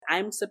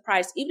I'm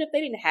surprised, even if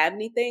they didn't have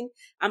anything,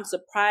 I'm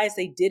surprised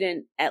they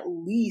didn't at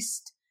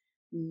least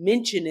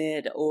mention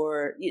it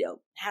or,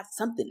 have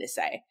something to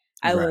say.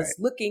 I Right. was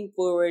looking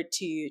forward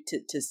to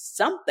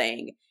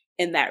something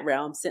in that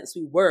realm since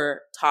we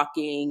were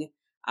talking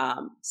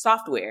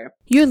software.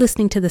 You're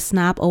listening to the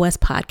Snob OS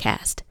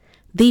podcast,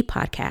 the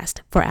podcast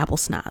for Apple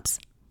snobs.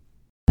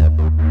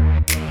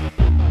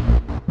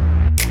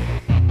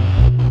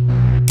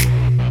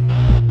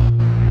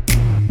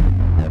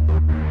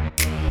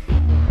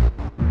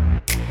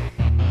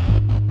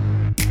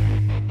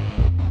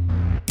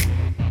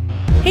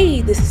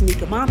 Hey, this is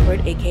Nika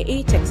Montford,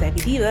 aka Tech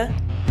Savvy Diva.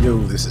 Yo,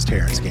 this is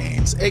Terrence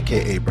Gaines,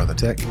 aka Brother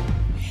Tech.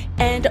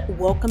 And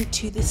welcome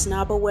to the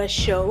Snob OS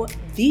Show,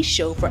 the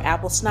show for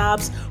Apple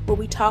snobs, where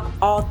we talk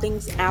all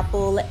things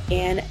Apple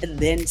and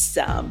then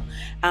some.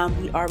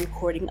 We are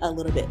recording a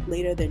little bit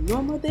later than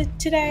normal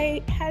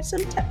today. Had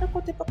some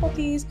technical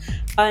difficulties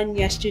on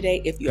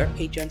yesterday. If you're a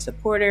Patreon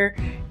supporter,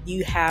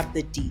 you have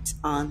the deets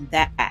on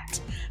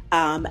that.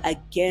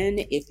 Again,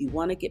 if you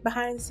want to get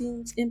behind the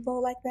scenes info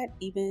like that,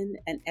 even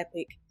an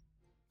epic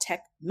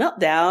tech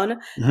meltdown,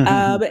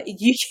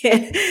 you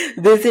can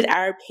visit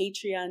our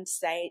Patreon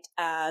site,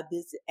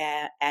 visit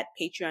at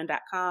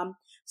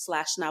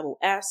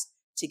patreon.com/snobos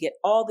to get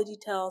all the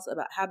details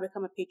about how to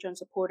become a Patreon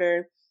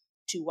supporter,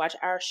 to watch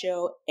our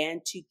show,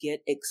 and to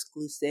get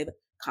exclusive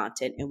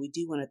content. And we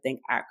do want to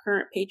thank our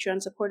current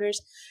Patreon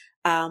supporters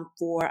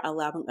for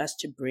allowing us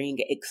to bring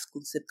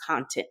exclusive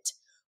content.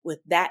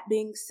 With that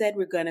being said,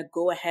 we're going to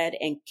go ahead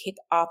and kick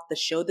off the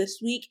show this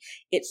week.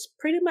 It's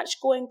pretty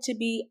much going to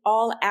be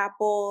all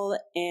Apple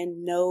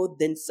and no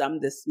then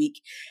some this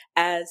week.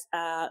 As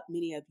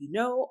many of you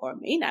know or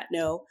may not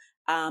know,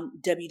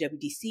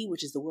 WWDC,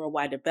 which is the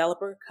Worldwide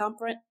Developer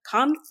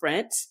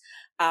Conference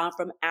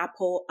from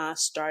Apple,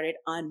 started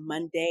on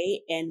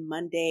Monday, and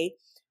Monday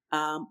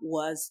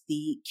was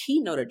the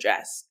keynote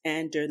address.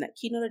 And during that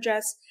keynote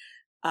address,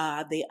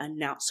 they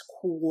announced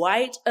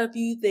quite a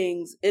few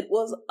things. It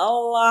was a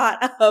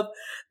lot of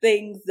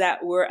things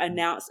that were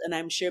announced, and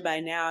I'm sure by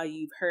now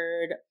you've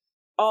heard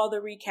all the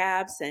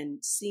recaps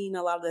and seen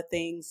a lot of the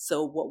things.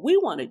 So what we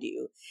want to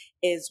do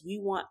is we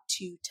want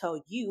to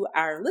tell you,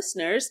 our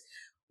listeners,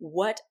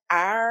 what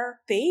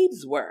our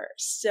faves were.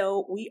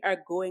 So we are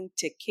going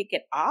to kick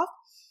it off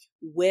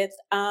with,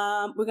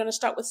 we're going to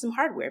start with some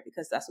hardware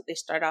because that's what they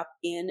start off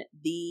in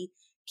the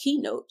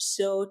keynote.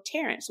 So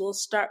Terrence, we'll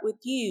start with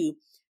you.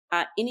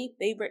 Any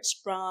favorites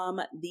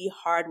from the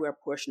hardware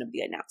portion of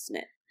the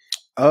announcement?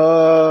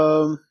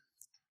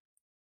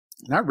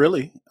 Not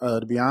really,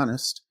 to be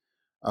honest.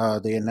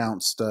 They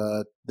announced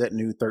that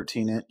new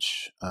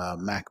 13-inch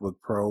MacBook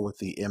Pro with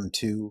the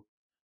M2,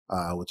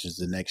 which is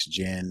the next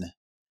gen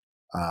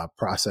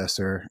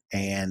processor,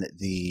 and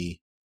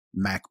the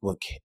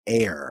MacBook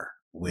Air,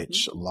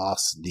 which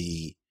lost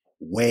the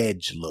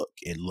wedge look.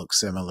 It looks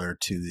similar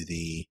to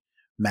the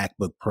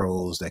MacBook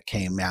Pros that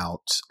came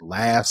out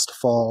last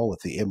fall with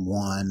the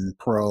M1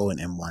 Pro and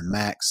M1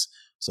 Max.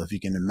 So if you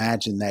can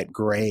imagine that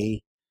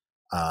gray,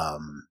 I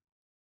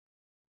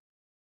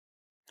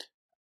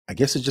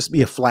guess it'd just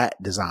be a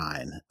flat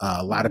design.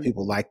 A lot of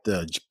people like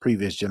the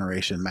previous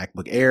generation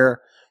MacBook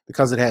Air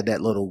because it had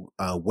that little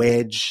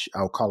wedge.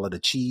 I'll call it a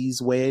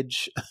cheese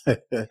wedge. A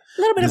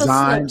little bit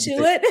design. Of a slope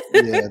to it.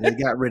 Yeah, they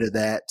got rid of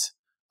that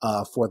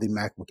for the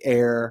MacBook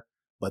Air.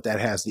 But that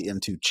has the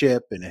M2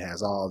 chip, and it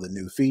has all the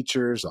new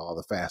features, all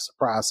the faster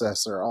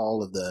processor,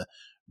 all of the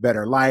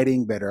better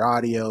lighting, better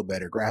audio,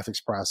 better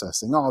graphics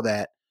processing, all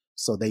that.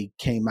 So they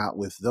came out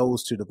with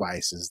those two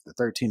devices, the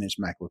 13-inch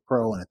MacBook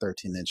Pro and a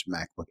 13-inch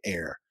MacBook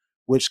Air,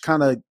 which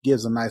kind of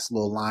gives a nice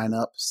little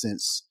lineup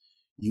since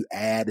you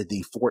add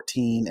the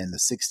 14 and the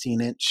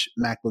 16-inch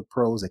MacBook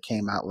Pros that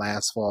came out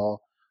last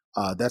fall.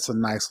 That's a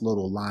nice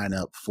little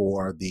lineup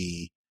for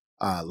the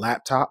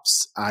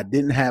laptops. I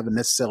didn't have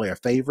necessarily a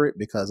favorite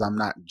because I'm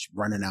not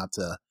running out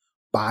to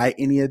buy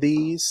any of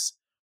these.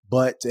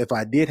 But if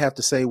I did have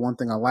to say one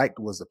thing I liked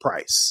was the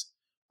price.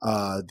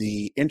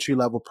 The entry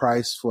level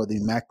price for the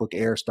MacBook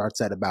Air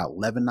starts at about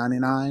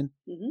 $11.99,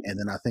 and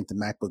then I think the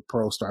MacBook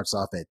Pro starts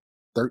off at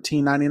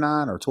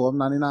 $13.99 or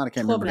 $12.99. I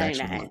can't remember the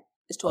actual one.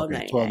 It's $12.99.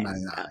 Okay,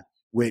 $12.99,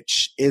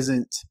 which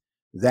isn't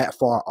that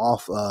far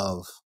off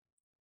of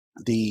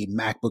the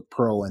MacBook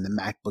Pro and the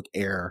MacBook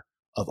Air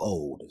of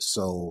old.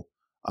 So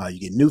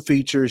you get new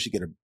features, you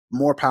get a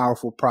more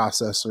powerful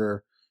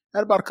processor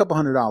at about a couple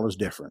 $100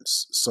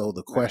 difference. So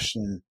the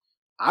question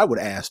I would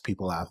ask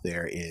people out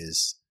there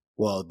is,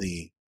 well,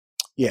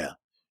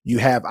 you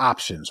have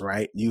options,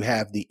 right? You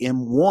have the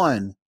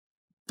M1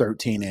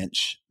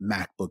 13-inch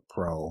MacBook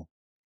Pro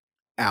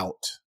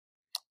out,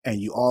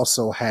 and you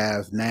also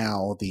have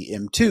now the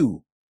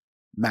M2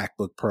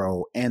 MacBook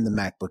Pro and the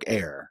MacBook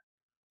Air.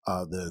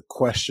 The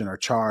question or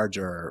charge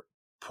or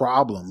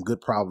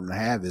good problem to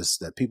have is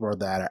that people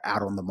that are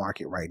out on the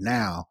market right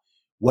now,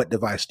 what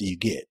device do you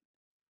get?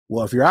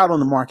 Well, if you're out on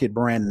the market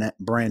brand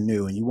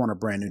new and you want a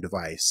brand new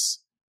device,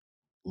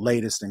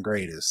 latest and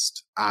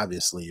greatest,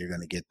 obviously you're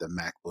going to get the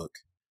MacBook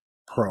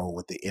Pro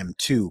with the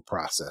M2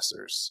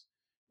 processors.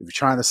 If you're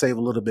trying to save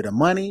a little bit of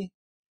money,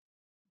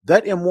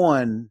 that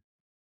M1,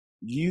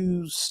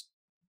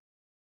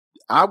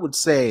 I would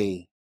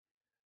say,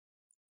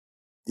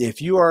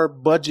 if you are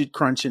budget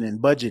crunching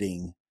and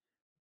budgeting,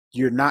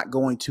 you're not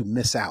going to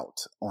miss out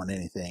on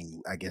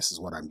anything, I guess is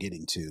what I'm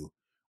getting to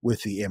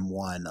with the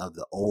M1 of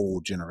the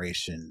old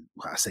generation.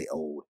 Well, I say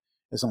old,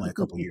 it's only a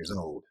couple years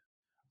old.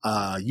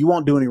 You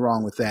won't do any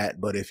wrong with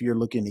that. But if you're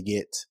looking to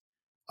get,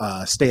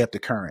 stay up to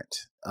current,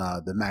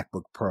 the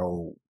MacBook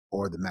Pro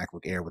or the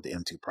MacBook Air with the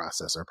M2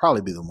 processor will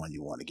probably be the one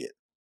you want to get.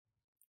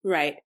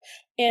 Right.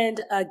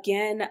 And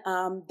again,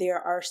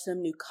 there are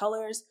some new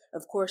colors.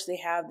 Of course, they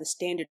have the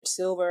standard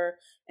silver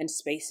and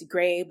space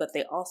gray, but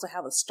they also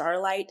have a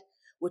starlight,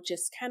 which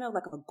is kind of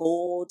like a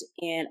gold,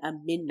 and a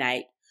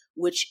midnight,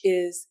 which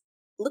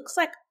looks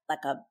like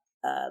a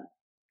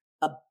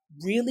a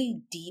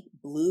really deep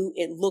blue.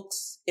 It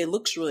looks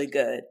really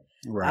good.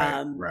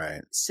 Right,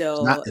 right.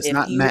 So It's if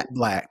not you, matte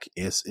black.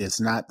 It's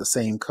not the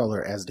same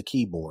color as the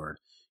keyboard.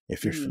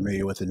 If you're mhm,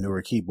 familiar with the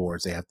newer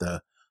keyboards, they have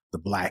the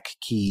black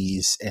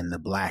keys and the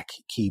black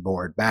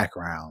keyboard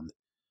background.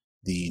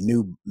 The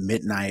new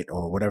midnight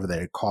or whatever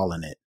they're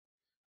calling it,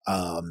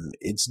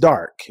 it's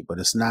dark, but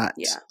it's not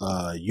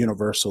yeah,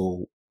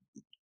 universal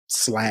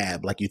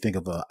slab like you think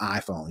of an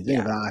iPhone. You think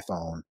of yeah, an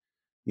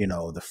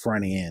iPhone, the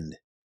front end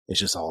is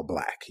just all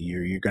black.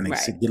 You're going to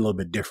right, get a little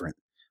bit different,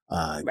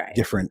 right.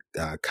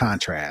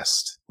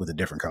 contrast with the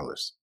different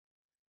colors.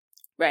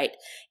 Right.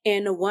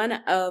 And one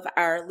of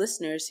our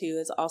listeners, who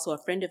is also a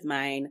friend of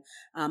mine,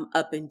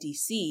 up in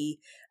DC,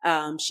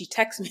 she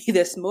texted me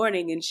this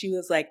morning and she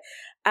was like,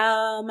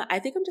 I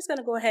think I'm just going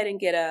to go ahead and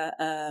get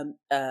a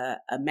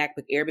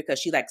MacBook Air because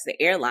she likes the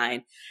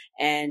airline.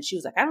 And she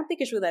was like, I don't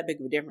think it's really that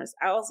big of a difference.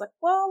 I was like,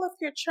 well, if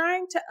you're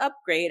trying to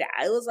upgrade,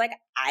 I was like,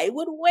 I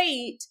would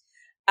wait,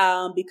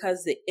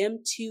 because the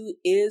M2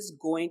 is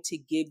going to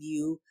give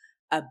you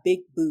a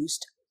big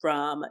boost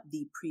from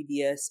the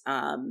previous,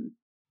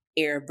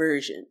 Air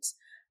versions.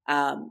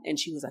 And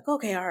she was like,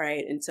 okay, all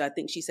right. And so I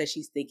think she said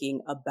she's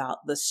thinking about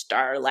the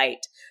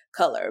starlight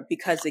color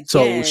because,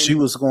 So she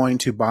again, was going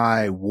to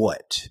buy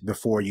what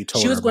before you she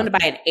told her was going to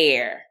about buy an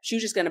Air. She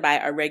was just going to buy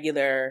a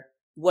regular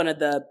one of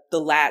the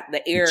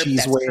the Air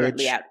cheese that's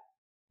currently wedge? out.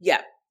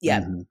 Yep,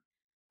 yep.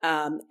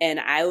 Hmm. And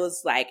I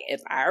was like, if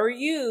I were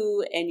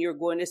you and you're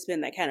going to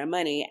spend that kind of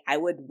money, I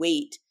would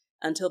wait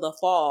until the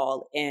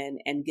fall and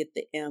get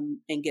the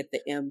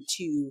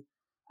M2,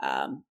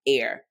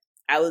 Air.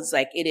 I was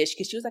like, it is,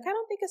 because she was like, I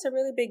don't think it's a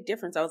really big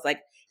difference. I was like,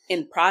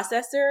 in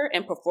processor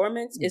and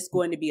performance, it's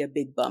going to be a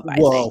big bump, I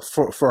Well,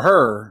 think. for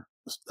her,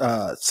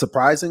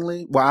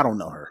 surprisingly, well, I don't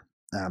know her.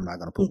 I'm not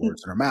going to put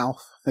words in her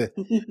mouth,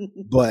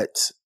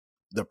 but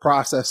the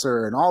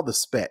processor and all the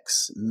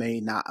specs may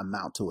not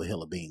amount to a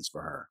hill of beans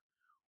for her.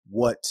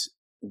 What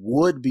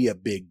would be a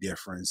big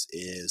difference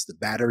is the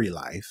battery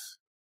life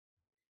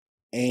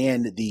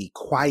and the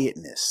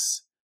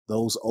quietness.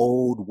 Those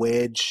old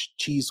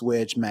cheese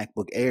wedge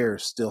MacBook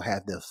Airs still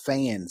have the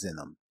fans in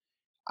them.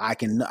 I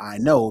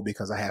know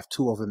because I have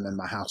two of them in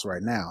my house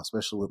right now,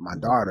 especially with my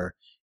daughter.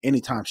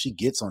 Anytime she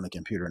gets on the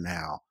computer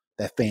now,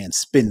 that fan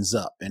spins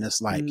up and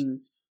it's like, Mm.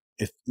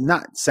 if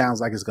not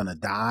sounds like it's going to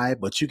die,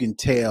 but you can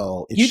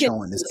tell it's You get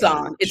showing this the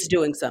song. age. It's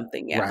doing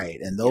something. Yeah. Right.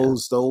 And Yeah.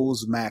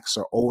 those Macs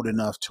are old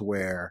enough to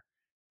where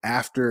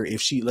after,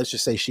 if she, let's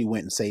just say she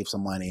went and saved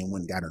some money and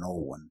went and got an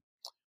old one,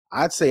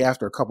 I'd say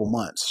after a couple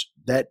months,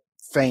 that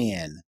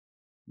fan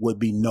would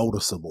be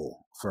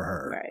noticeable for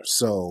her. Right.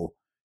 So,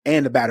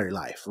 and the battery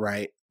life,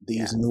 right?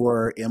 Yeah. These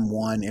newer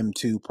M1,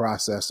 M2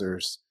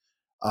 processors,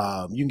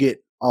 you can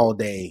get all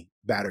day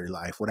battery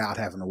life without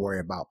having to worry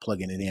about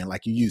plugging it in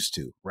like you used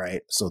to,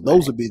 right? So those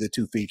Right. would be the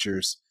two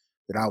features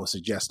that I would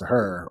suggest to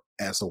her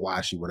as to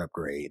why she would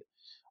upgrade.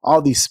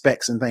 All these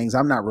specs and things,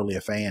 I'm not really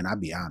a fan. I'll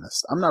be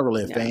honest. I'm not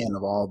really a Yeah. fan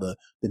of all the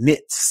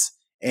nits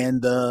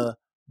and the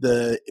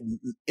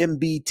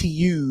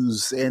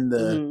MBTUs and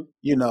Hmm.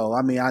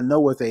 I mean, I know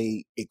what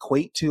they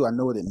equate to, I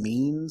know what it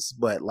means,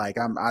 but like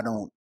I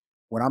don't,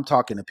 when I'm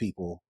talking to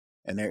people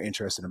and they're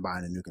interested in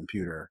buying a new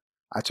computer,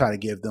 I try to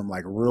give them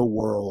like real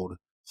world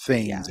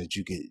things Yeah. that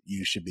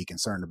you should be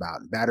concerned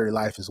about. Battery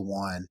life is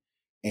one,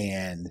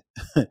 and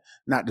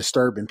not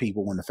disturbing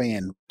people when the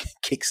fan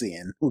kicks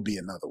in would be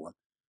another one.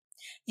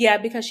 Yeah,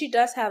 because she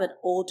does have an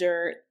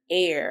older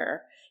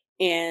Air,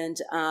 and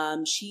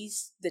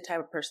she's the type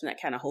of person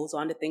that kind of holds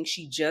on to things.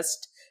 She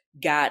just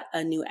got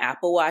a new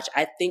Apple Watch.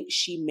 I think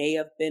she may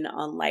have been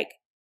on like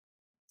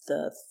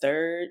the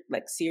third,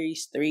 like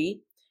Series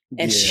 3,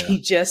 and Yeah. she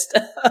just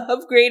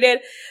upgraded.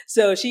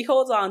 So she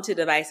holds on to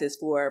devices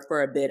for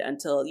a bit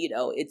until,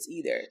 it's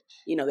either,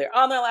 they're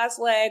on their last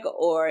leg,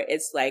 or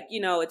it's like,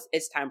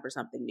 it's time for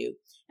something new.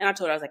 And I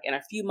told her, I was like, in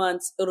a few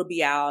months it'll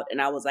be out,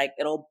 and I was like,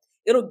 it'll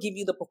give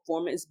you the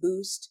performance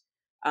boost,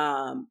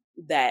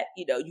 that,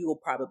 you will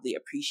probably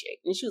appreciate.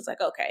 And she was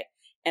like, okay.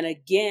 And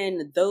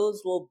again,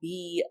 those will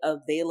be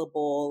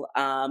available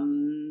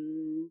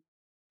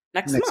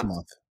next Next month.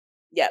 month.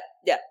 Yep,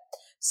 yep.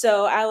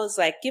 So I was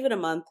like, give it a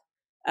month.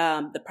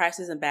 The price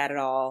isn't bad at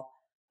all.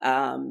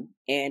 And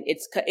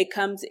it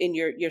comes in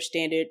your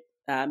standard,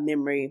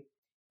 memory,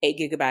 8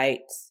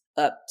 gigabytes.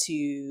 up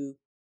to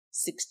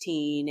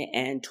 16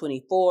 and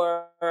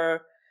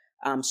 24.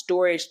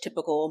 Storage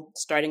typical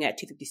starting at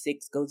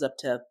 256 goes up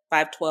to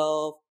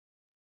 512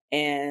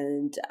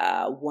 and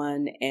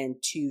 1 and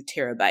 2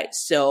 terabytes.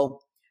 So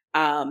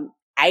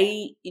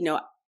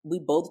we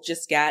both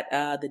just got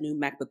the new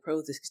MacBook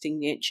Pro, the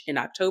 16-inch in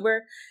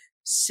October.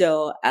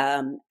 So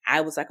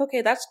I was like,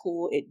 okay, that's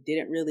cool. It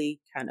didn't really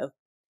kind of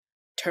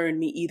turn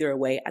me either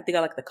way. I think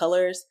I like the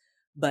colors,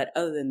 but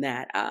other than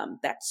that,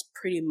 that's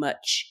pretty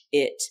much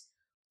it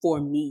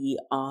for me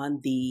on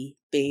the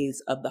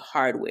phase of the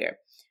hardware.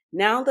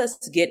 Now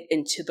let's get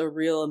into the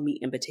real meat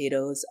and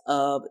potatoes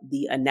of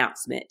the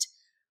announcement.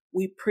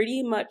 We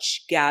pretty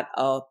much got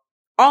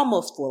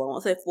almost full, I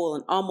won't say full,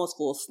 an almost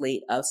full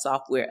slate of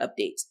software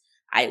updates.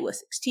 iOS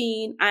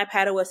 16,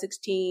 iPadOS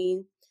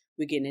 16,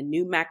 we're getting a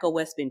new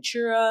macOS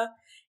Ventura,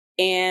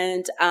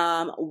 and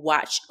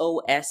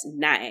watchOS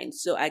 9.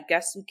 So I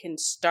guess we can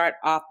start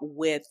off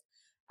with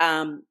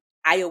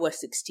iOS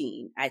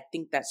 16. I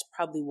think that's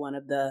probably one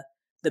of the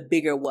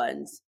bigger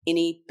ones.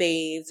 Any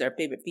faves or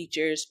favorite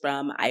features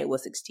from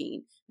iOS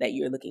 16 that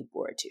you're looking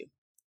forward to?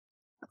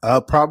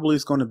 Probably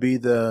it's going to be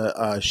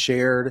the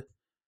shared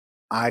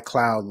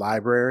iCloud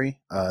library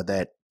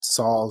that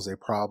solves a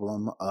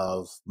problem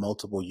of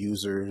multiple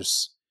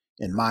users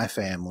in my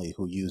family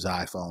who use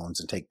iPhones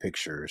and take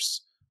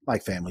pictures,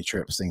 like family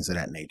trips, things of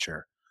that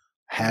nature.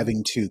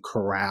 Having to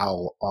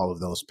corral all of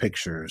those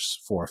pictures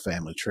for a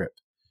family trip.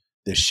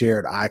 The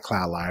shared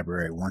iCloud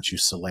library, once you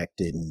select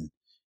it and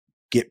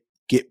get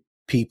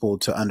people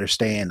to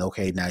understand,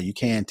 okay, now you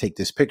can take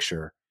this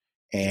picture,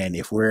 and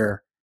if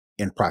we're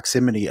in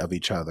proximity of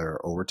each other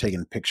or we're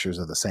taking pictures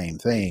of the same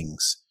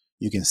things,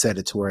 you can set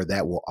it to where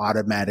that will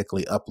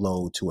automatically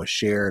upload to a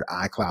shared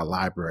iCloud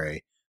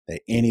library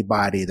that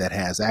anybody that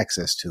has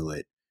access to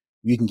it,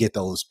 you can get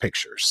those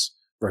pictures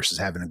versus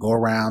having to go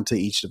around to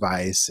each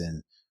device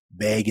and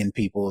begging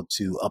people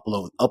to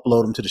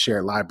upload them to the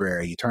shared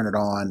library. You turn it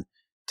on,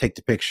 take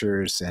the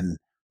pictures, and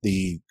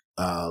the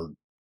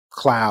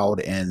cloud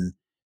and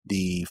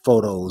the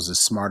photos is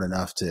smart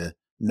enough to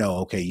know,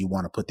 okay, you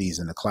want to put these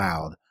in the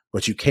cloud.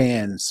 But you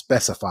can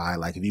specify,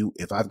 like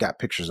if I've got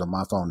pictures on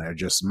my phone that are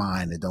just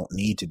mine that don't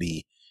need to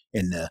be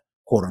in the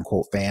quote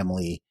unquote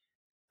family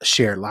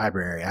shared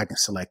library, I can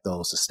select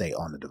those to stay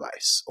on the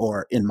device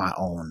or in my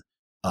own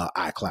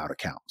iCloud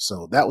account.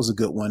 So that was a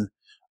good one.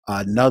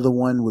 Another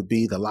one would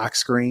be the lock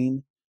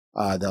screen.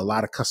 There are a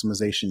lot of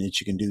customization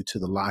that you can do to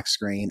the lock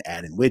screen,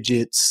 adding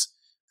widgets,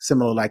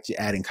 similar like to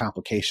adding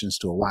complications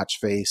to a watch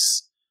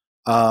face.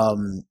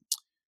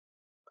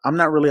 I'm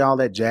not really all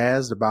that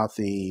jazzed about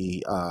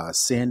the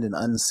send and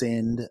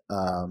unsend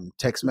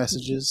text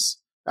messages.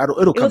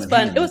 It'll come in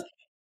handy.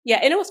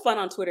 And it was fun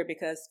on Twitter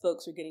because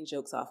folks were getting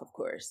jokes off, of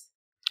course.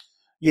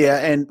 Yeah,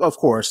 and of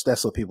course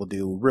that's what people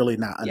do. Really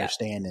not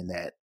understanding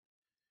that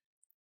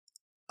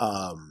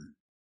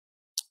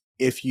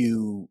if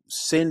you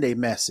send a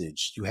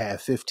message, you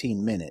have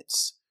 15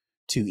 minutes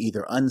to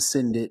either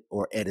unsend it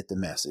or edit the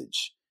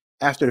message.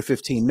 After the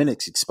 15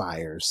 minutes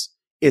expires,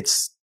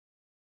 it's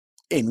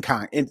in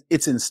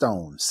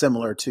stone,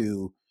 similar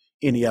to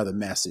any other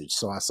message.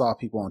 So I saw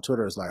people on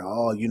Twitter, it's like,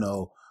 oh,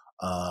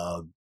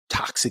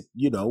 toxic,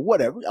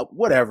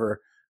 whatever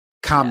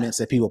comments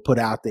that people put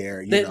out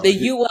there. The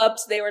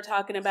U-ups they were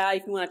talking about,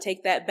 if you want to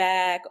take that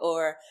back,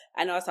 or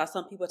I know I saw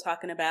some people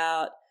talking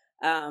about,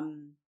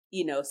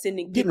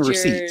 sending getting pictures.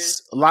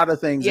 Receipts. A lot of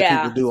things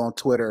that people do on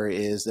Twitter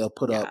is they'll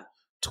put up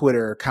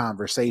Twitter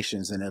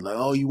conversations and they're like,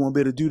 oh, you won't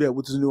be able to do that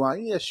with this new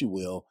iPhone. Yes, you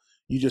will.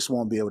 You just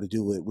won't be able to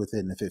do it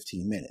within the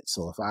 15 minutes.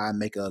 So if I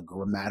make a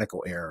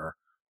grammatical error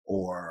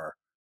or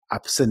I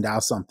send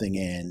out something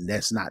and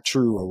that's not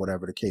true or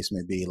whatever the case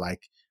may be,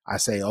 like I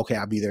say, okay,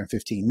 I'll be there in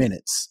 15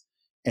 minutes.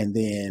 And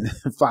then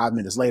 5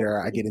 minutes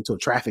later, I get into a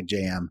traffic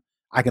jam.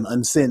 I can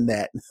unsend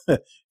that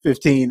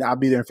 15. I'll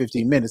be there in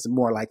 15 minutes and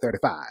more like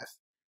 35.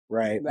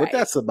 Right. But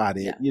that's about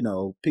it.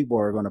 Yeah. People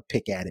are going to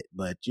pick at it,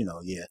 but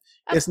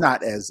it's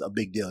not as a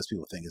big deal as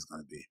people think it's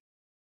going to be.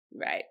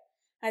 Right.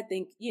 I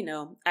think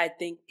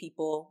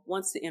people,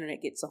 once the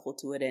internet gets a hold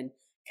to it and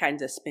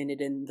kind of spin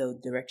it in the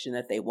direction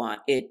that they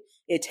want, it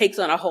takes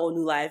on a whole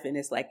new life. And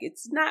it's like,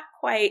 it's not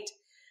quite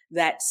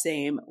that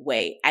same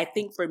way. I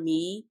think for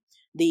me,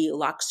 the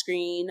lock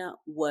screen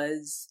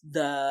was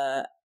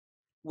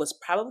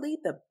probably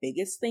the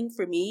biggest thing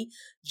for me.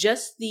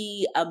 Just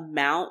the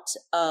amount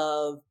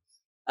of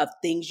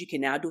things you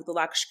can now do with the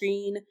lock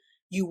screen.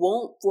 You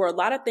won't, for a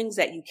lot of things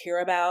that you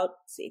care about,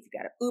 say if you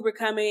got an Uber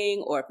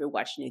coming or if you're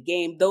watching a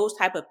game, those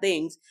type of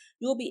things,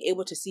 you'll be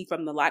able to see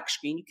from the lock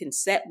screen. You can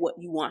set what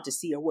you want to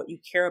see or what you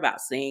care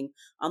about seeing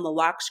on the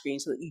lock screen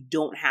so that you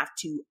don't have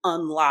to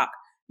unlock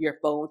your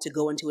phone to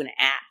go into an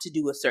app to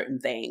do a certain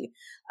thing.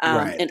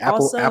 Right. And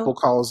Apple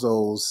calls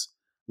those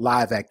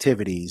live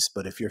activities,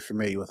 but if you're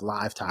familiar with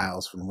Live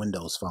Tiles from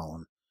Windows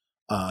Phone,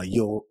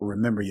 you'll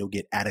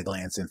get at a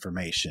glance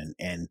information.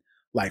 And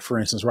like, for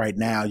instance, right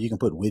now, you can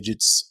put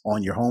widgets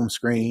on your home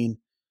screen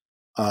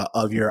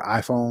of your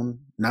iPhone,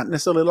 not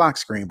necessarily lock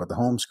screen, but the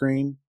home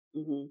screen.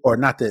 or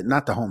not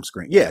the home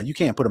screen. Yeah, you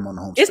can't put them on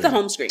the home It's screen. the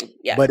home screen.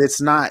 Yeah. But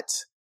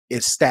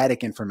it's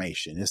static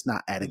information. It's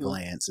not at a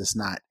glance. It's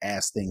not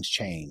as things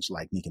change.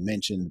 Like Nika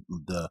mentioned,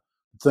 the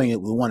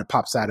one that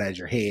pops out as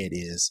your head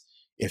is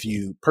if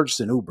you purchase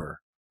an Uber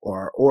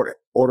or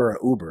order an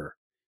Uber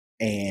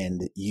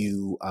and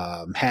you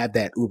have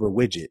that Uber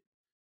widget,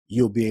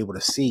 you'll be able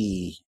to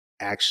see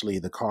actually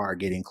the car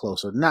getting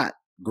closer, not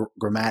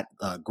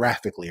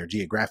graphically or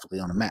geographically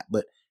on a map,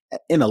 but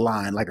in a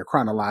line, like a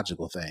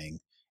chronological thing.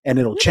 And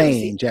it'll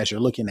change as you're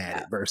looking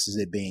at it versus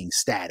it being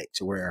static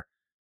to where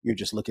you're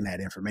just looking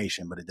at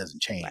information, but it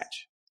doesn't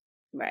change.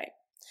 Right.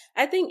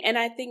 I think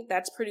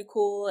that's pretty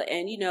cool.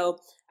 And,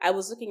 I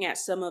was looking at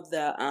some of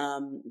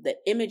the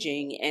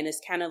imaging, and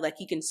it's kind of like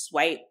you can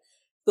swipe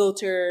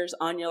filters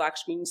on your lock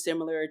screen,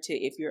 similar to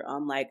if you're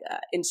on like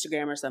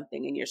Instagram or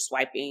something and you're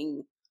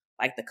swiping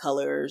like the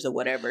colors or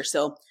whatever.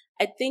 So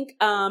I think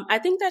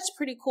that's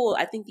pretty cool.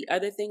 I think the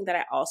other thing that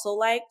I also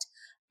liked,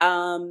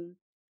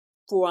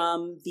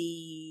 from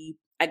the,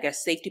 I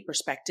guess, safety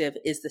perspective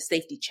is the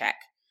safety check.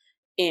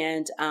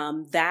 And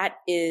that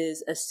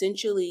is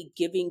essentially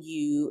giving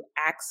you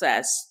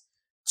access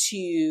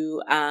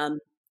to,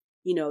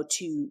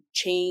 to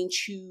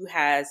change who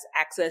has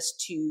access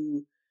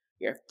to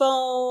your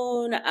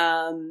phone,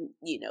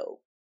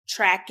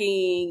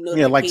 tracking, notifications.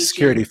 Yeah, like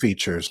security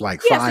features,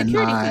 like Find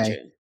My.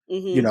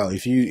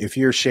 If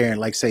you're sharing,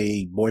 like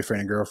say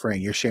boyfriend and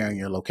girlfriend, you're sharing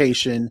your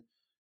location,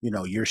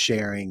 you're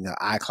sharing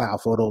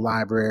iCloud photo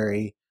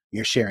library,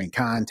 you're sharing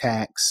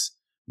contacts,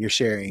 you're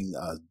sharing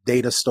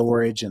data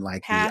storage and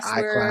like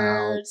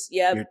passwords, the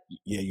iCloud. Yep.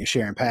 You're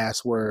sharing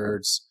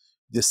passwords.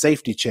 The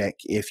safety check,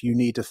 if you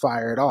need to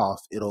fire it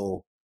off,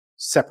 it'll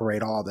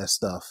separate all that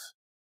stuff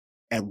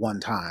at one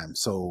time.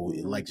 So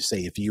like to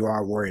say, if you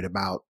are worried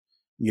about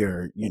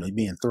your,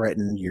 being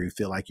threatened, you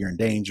feel like you're in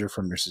danger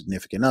from your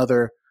significant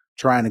other,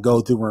 trying to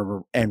go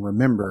through and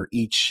remember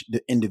each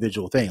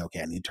individual thing.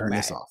 Okay, I need to turn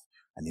this off.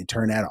 I need to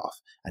turn that off.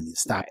 I need to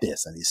stop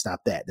this. I need to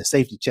stop that. The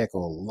safety check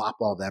will lop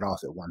all that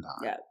off at one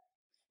time.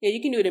 Yeah,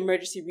 you can do an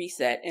emergency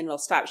reset and it'll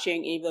stop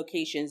sharing any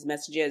locations,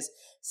 messages,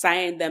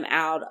 sign them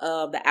out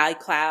of the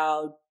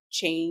iCloud,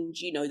 change,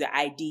 the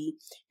ID.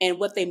 And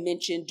what they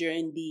mentioned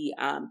during the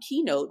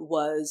keynote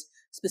was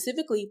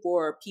specifically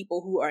for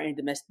people who are in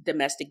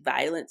domestic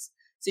violence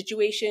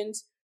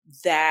situations,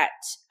 that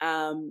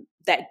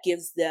that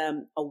gives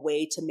them a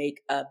way to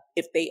make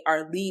if they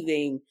are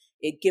leaving,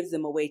 it gives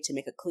them a way to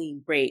make a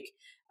clean break,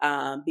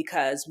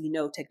 because we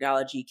know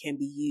technology can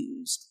be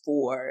used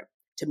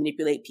to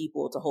manipulate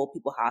people, to hold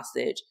people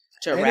hostage,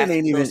 to arrest, and it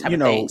ain't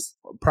even,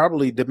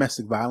 probably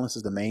domestic violence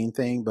is the main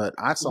thing. But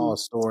I saw a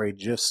story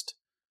just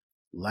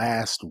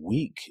last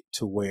week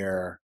to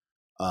where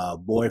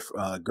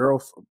the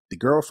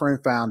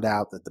girlfriend found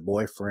out that the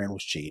boyfriend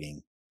was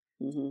cheating,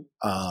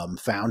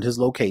 found his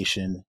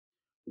location,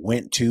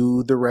 went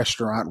to the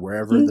restaurant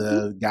wherever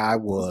the guy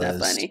was. Isn't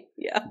that funny?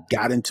 Yeah.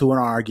 Got into an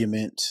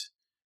argument.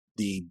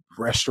 The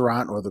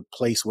restaurant or the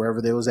place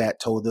wherever they was at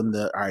told them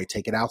all right,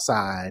 take it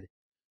outside.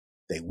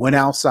 They went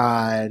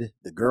outside.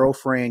 The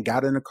girlfriend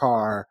got in the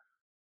car,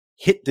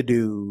 hit the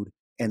dude,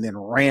 and then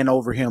ran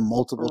over him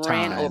multiple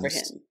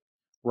times.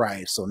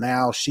 Right. So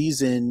now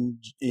she's in,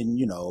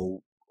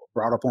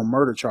 brought up on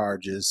murder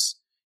charges,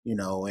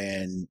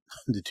 and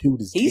the dude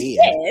is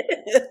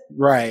dead.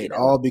 Right.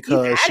 All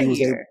because she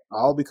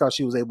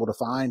was able to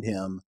find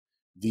him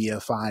via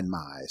Find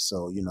My.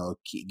 So,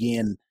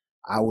 again,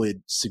 I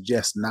would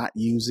suggest not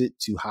use it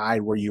to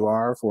hide where you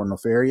are for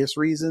nefarious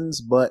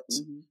reasons, but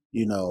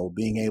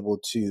being able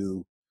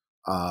to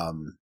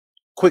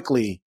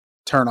quickly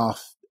turn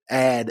off,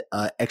 add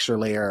an extra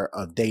layer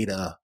of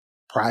data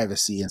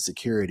privacy and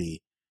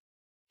security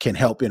can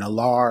help in a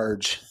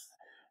large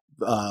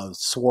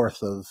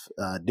swath of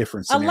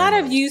different scenarios. A lot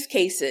of use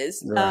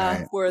cases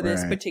for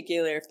this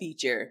particular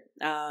feature.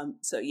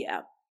 So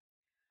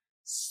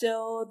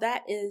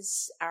that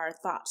is our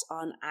thoughts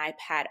on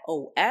iPad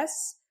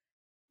OS.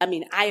 I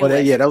mean, iOS. Well,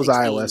 that was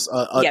 16.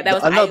 iOS. That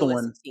was another iOS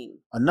one. 16.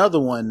 Another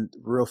one,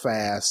 real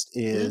fast,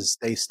 is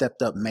they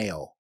stepped up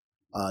Mail.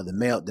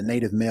 The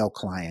native Mail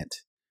client.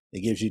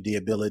 It gives you the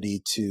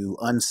ability to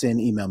unsend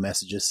email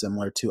messages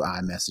similar to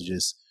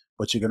iMessages,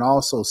 but you can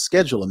also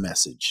schedule a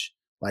message.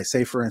 Like,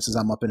 say, for instance,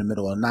 I'm up in the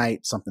middle of the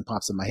night, something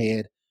pops in my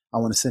head. I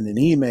want to send an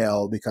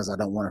email because I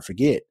don't want to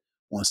forget.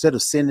 Well, instead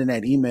of sending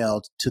that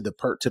email to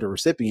the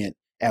recipient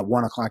at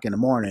 1:00 in the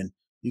morning,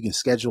 you can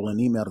schedule an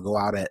email to go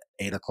out at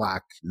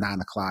 8:00,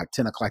 9:00,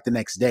 10:00 the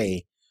next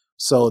day.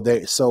 So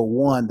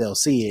one, they'll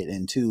see it,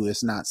 and two,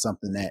 it's not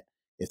something that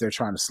if they're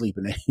trying to sleep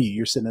and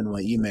you're sending them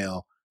an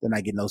email, they're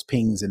not getting those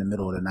pings in the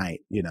middle of the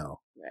night,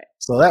 Right.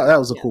 So that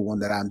was a cool one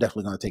that I'm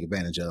definitely going to take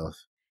advantage of.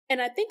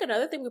 And I think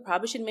another thing we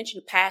probably should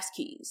mention,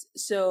 passkeys.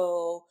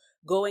 So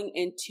going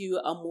into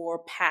a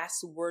more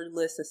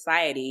passwordless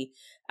society,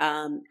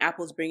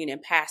 Apple's bringing in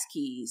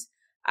passkeys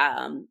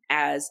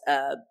as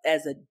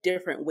a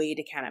different way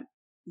to kind of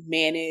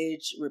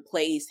manage,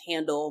 replace,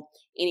 handle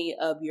any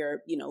of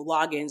your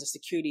logins or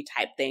security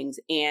type things.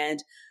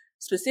 And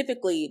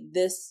specifically,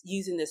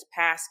 using this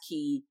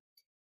passkey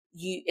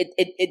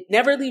it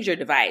never leaves your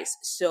device,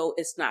 so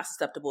it's not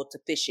susceptible to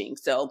phishing.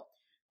 So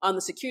on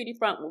the security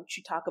front, which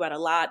you talk about a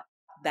lot,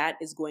 that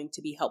is going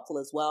to be helpful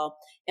as well.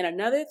 And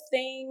another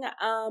thing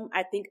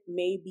I think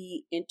may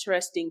be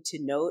interesting to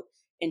note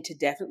and to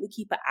definitely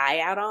keep an eye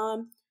out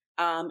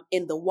on,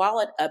 in the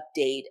wallet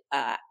update,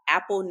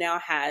 Apple now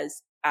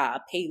has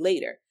pay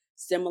later,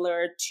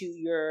 similar to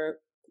your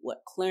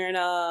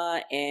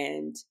Klarna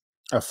and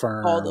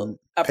Affirm,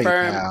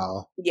 Affirm,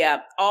 PayPal.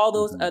 yeah, all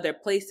those Mhm. other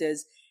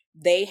places.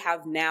 They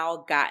have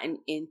now gotten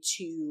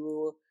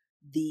into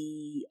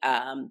the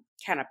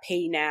kind of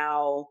pay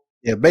now.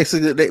 Yeah,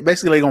 basically they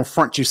gonna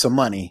front you some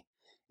money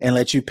and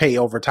let you pay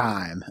over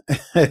time.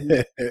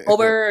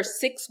 Over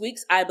 6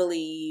 weeks, I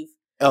believe.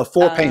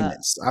 4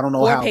 payments. I don't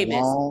know 4 how payments.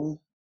 long.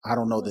 I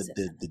don't know What was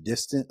it? the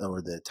distance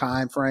or the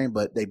time frame,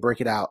 but they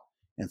break it out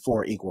in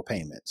 4 equal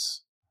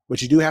payments.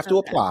 But you do have to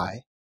Okay.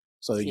 apply,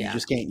 so you Yeah.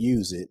 just can't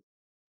use it.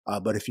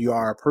 But if you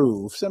are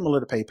approved, similar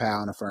to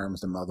PayPal and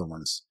Affirms and other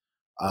ones,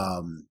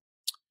 um,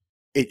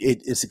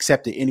 it's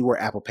accepted anywhere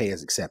Apple Pay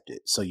is accepted.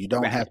 So you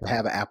don't have Right. to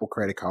have an Apple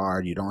credit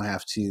card. You don't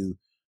have to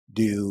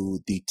do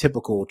the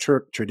typical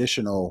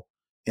traditional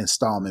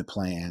installment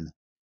plan,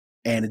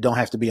 and it don't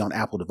have to be on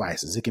Apple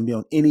devices. It can be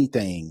on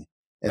anything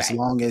as Right.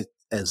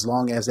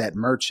 long as that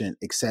merchant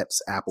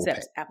accepts Apple Pay.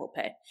 Accepts Apple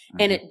Pay.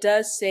 And Mhm. it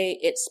does say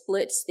it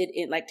splits it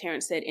in, like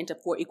Terrence said, into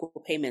 4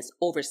 equal payments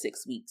over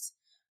 6 weeks.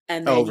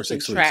 And Oh, then over you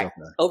can 6 weeks. track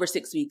Okay. over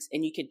 6 weeks,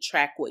 and you can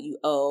track what you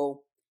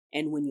owe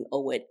and when you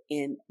owe it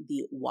in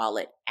the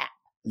wallet app.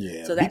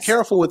 Yeah. So Be that's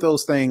careful with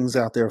those things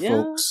out there, yeah.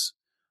 folks.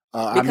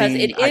 I Because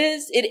mean,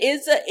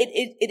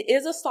 it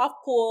is a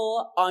soft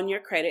pull on your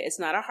credit. It's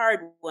not a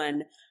hard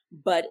one,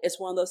 but it's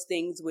one of those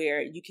things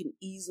where you can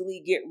easily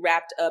get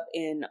wrapped up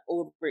in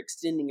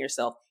overextending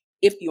yourself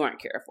if you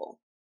aren't careful.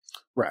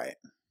 right.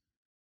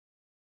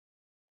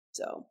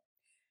 So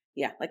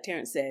yeah, like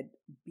Terrence said,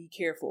 be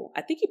careful.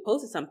 I think you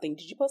posted something.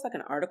 Did you post like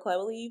an article, I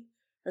believe,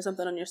 or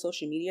something on your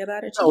social media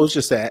about it No, it too? was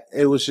just that.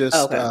 It was Oh,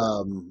 just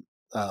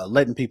okay.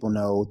 letting people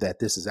know that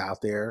this is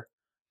out there,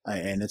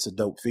 and it's a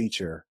dope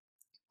feature.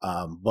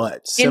 But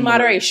In similar,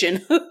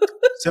 moderation.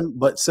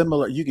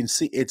 similar. You can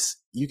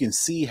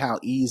see how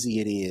easy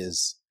it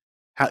is,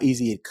 how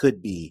easy it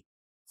could be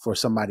for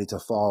somebody to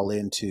fall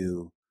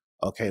into.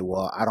 Okay,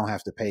 well, I don't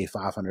have to pay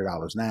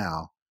 $500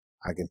 now.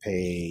 I can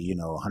pay,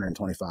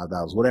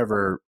 $125,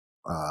 whatever.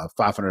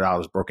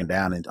 $500 broken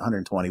down into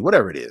 120,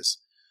 whatever it is.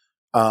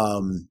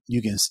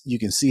 You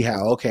can see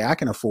how, okay, I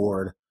can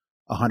afford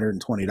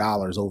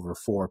 $120 over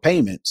 4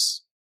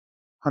 payments,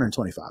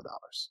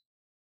 $125.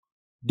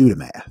 Do the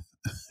math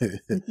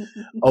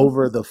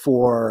over the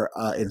 4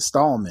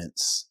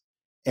 installments,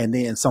 and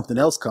then something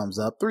else comes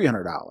up,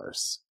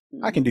 $300.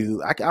 I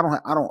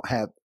don't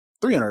have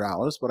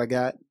 $300, but I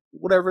got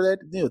whatever that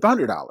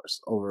 $100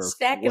 over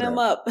Stacking them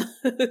whatever. up.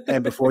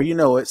 And before you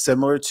know it,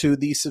 similar to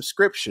the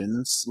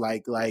subscriptions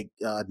like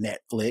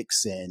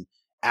Netflix and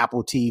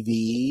Apple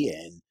TV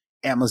and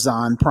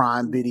Amazon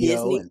Prime Video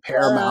Disney and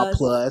Paramount Plus.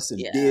 Plus and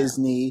Yeah.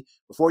 Disney,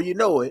 before you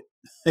know it,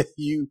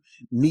 you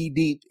knee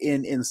deep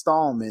in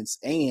installments.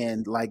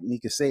 And like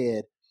Nika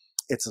said,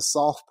 it's a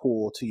soft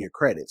pull to your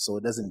credit, so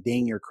it doesn't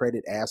ding your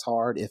credit as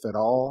hard, if at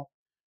all.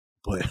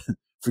 But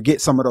forget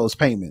some of those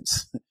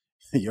payments.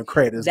 Your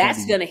credit is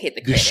That's going to hit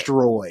the credit.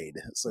 destroyed.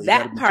 So you got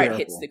to That be part careful.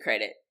 hits the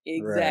credit.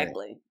 Right.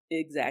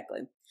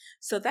 Exactly.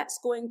 So that's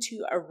going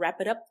to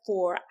wrap it up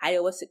for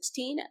iOS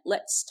 16.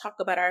 Let's talk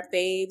about our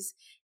faves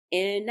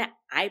in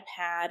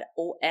iPad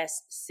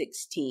OS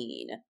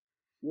 16.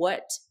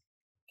 What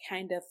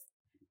kind of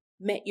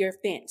met your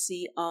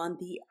fancy on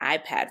the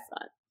iPad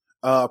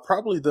front?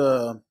 Probably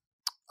the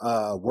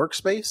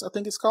workspace, I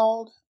think it's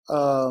called.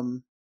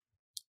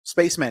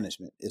 Space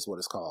management is what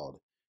it's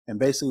called. And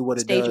basically what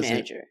it Stage does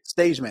Manager. is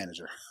Stage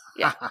Manager.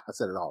 Yeah. I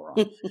said it all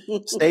wrong.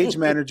 Stage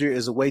Manager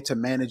is a way to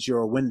manage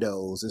your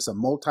windows. It's a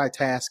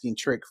multitasking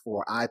trick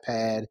for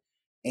iPad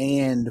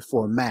and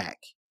for Mac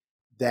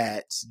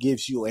that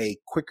gives you a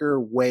quicker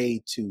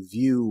way to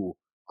view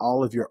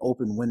all of your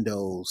open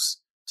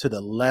windows to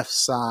the left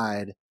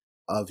side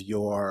of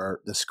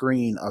the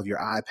screen of your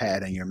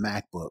iPad and your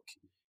MacBook.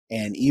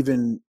 And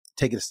even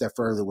take it a step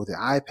further with the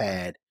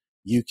iPad,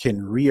 you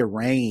can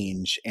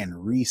rearrange and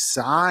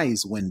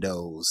resize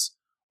windows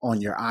on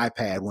your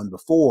iPad, when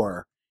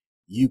before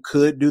you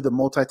could do the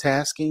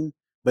multitasking,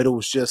 but it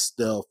was just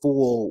the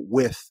full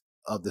width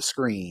of the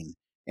screen.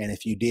 And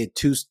if you did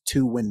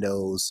two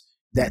windows,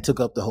 that took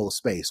up the whole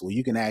space. Well,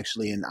 you can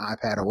actually, in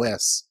iPad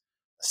OS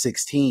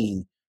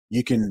 16,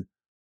 you can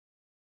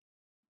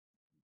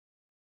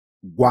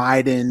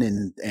widen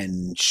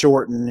and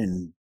shorten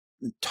and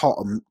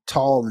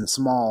tall and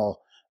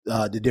small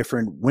the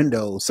different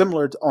windows,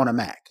 similar to on a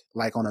Mac.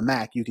 Like on a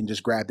Mac, you can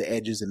just grab the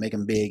edges and make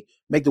them big,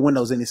 make the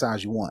windows any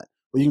size you want.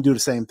 Well, you can do the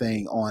same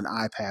thing on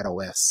iPad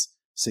OS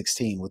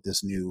 16 with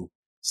this new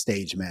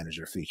Stage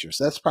Manager feature.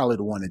 So that's probably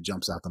the one that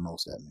jumps out the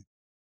most at me.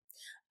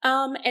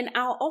 And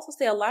I'll also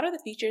say a lot of the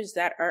features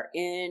that are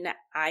in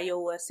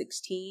iOS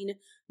 16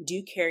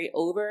 do carry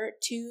over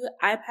to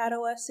iPad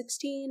OS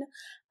 16.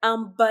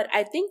 But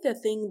I think the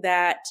thing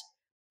that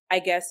I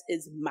guess,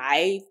 is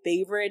my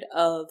favorite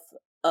of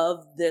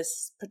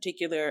this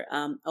particular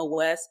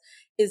OS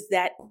is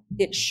that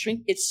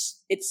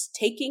it's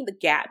taking the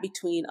gap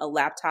between a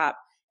laptop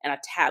and a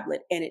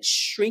tablet and it's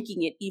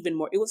shrinking it even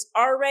more. It was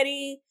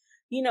already,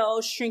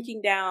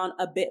 shrinking down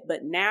a bit,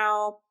 but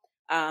now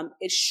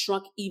it's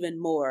shrunk even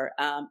more.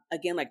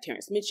 Again, like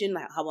Terrence mentioned,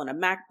 like how on a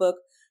MacBook,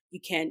 you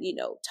can,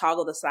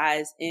 toggle the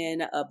size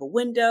in of a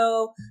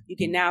window. You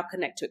can now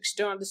connect to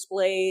external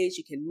displays.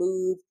 You can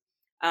move,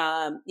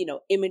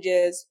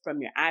 images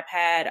from your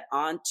iPad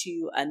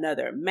onto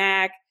another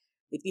Mac.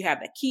 If you have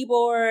the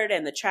keyboard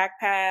and the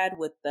trackpad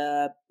with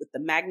the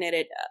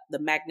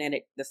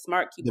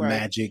smart The keyboard,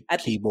 Magic yeah,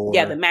 Keyboard.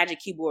 the Magic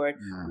Keyboard,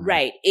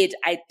 right?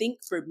 I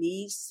think for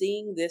me,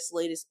 seeing this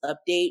latest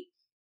update,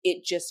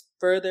 it just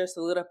further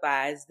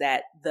solidifies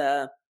that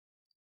the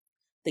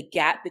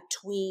gap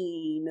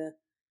between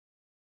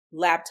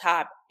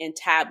laptop and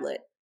tablet,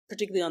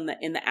 particularly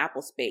in the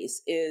Apple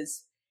space,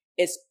 is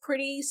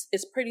pretty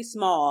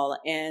small,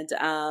 and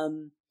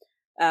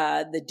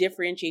the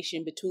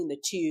differentiation between the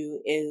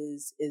two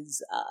is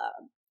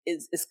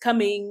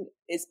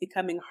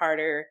becoming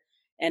harder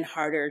and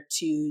harder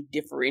to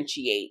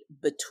differentiate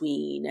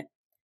between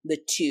the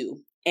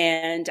two.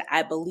 And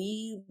I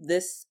believe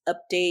this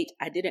update,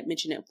 I didn't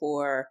mention it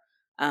for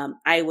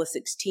iOS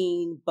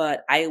 16,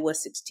 but iOS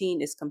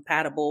 16 is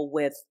compatible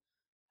with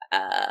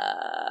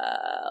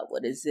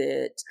what is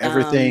it?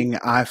 Everything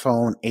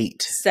iPhone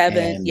 8.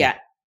 7, yeah.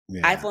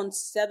 iPhone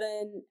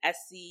 7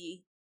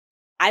 SE,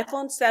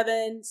 iPhone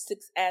 7,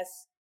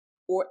 6S,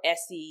 or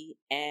SE,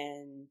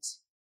 and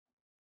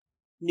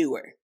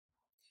newer.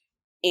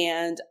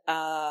 And did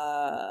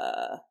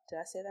I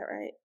say that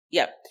right?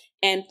 Yep.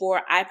 And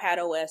for iPad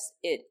OS,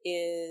 it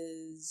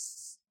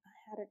is, I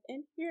had it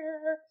in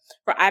here.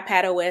 For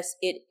iPad OS,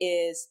 it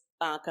is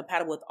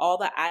compatible with all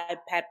the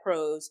iPad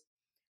Pros,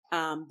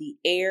 the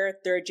Air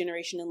 3rd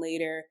generation and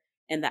later,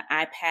 and the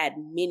iPad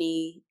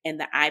Mini and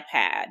the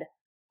iPad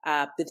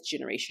 5th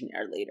generation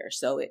or later.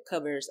 So it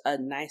covers a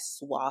nice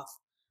swath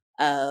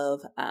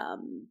of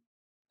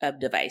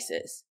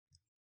devices.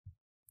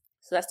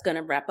 So that's going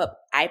to wrap up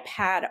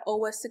iPad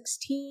OS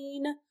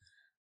 16.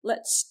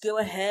 Let's go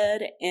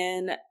ahead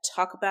and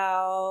talk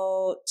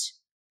about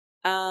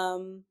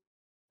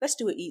let's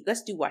do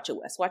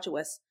watchOS.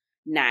 watchOS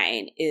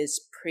 9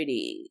 is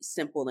pretty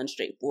simple and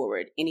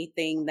straightforward.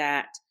 Anything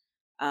that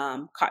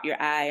caught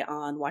your eye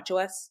on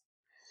watchOS?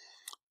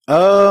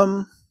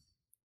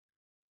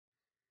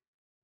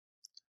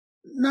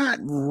 Not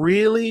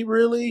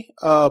really.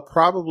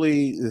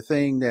 Probably the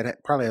thing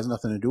that probably has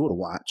nothing to do with a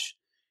watch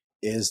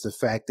is the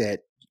fact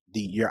that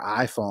your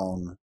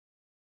iPhone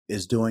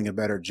is doing a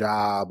better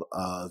job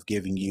of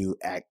giving you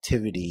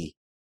activity,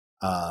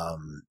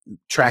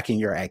 tracking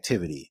your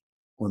activity.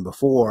 When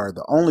before,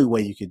 the only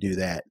way you could do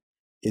that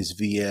is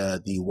via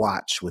the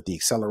watch with the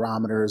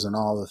accelerometers and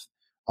all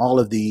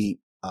of the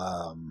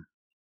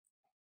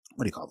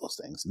what do you call those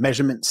things?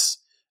 Measurements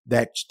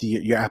that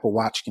your Apple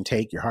Watch can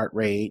take, your heart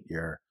rate,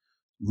 your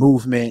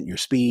movement, your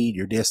speed,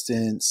 your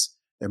distance.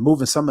 They're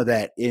moving some of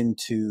that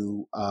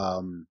into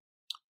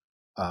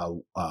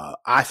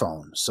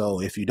iPhone. So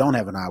if you don't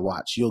have an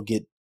iWatch, you'll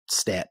get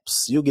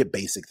steps, you'll get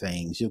basic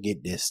things, you'll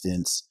get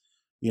distance.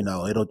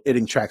 It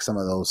can track some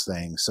of those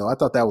things. So I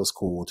thought that was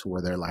cool, to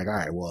where they're like, all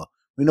right, well,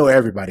 we know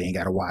everybody ain't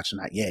got a watch,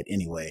 not yet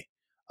anyway.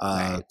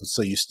 Right.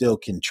 So you still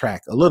can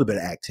track a little bit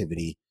of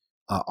activity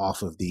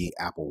off of the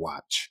Apple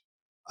Watch.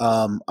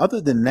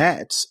 Other than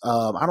that,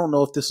 I don't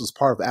know if this was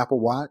part of Apple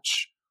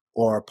Watch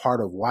or part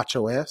of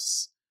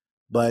watchOS,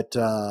 but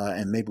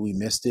and maybe we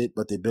missed it,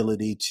 but the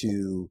ability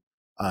to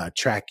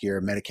track your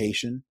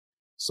medication.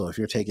 So if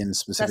you're taking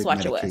specific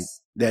medication,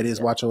 that is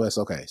watchOS.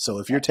 Okay. So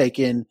if you're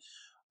taking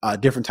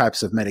different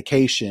types of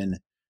medication,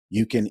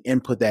 you can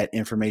input that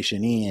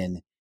information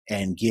in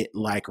and get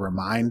like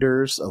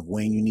reminders of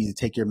when you need to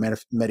take your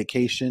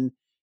medication,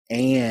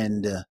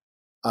 and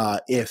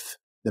if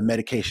the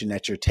medication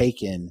that you're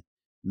taking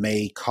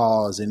may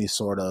cause any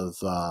sort of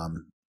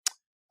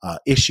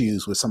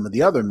issues with some of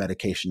the other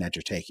medication that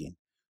you're taking.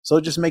 So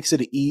it just makes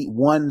it a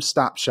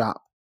one-stop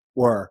shop,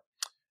 or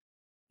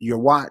your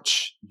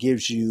watch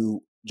gives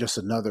you just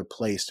another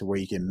place to where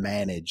you can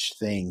manage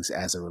things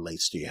as it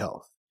relates to your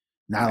health.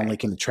 Not only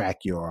can it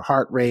track your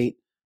heart rate,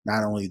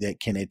 not only that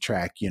can it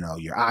track,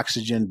 your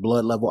oxygen,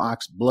 blood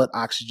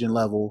oxygen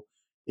level.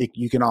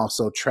 You can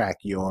also track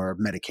your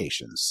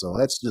medications. So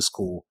that's just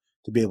cool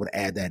to be able to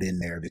add that in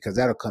there, because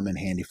that'll come in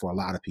handy for a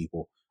lot of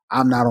people.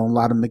 I'm not on a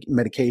lot of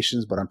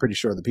medications, but I'm pretty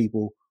sure the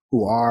people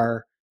who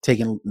are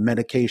taking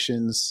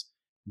medications,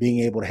 being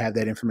able to have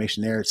that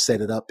information there,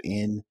 set it up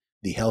in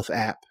the health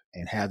app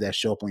and have that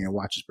show up on your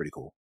watch is pretty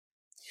cool.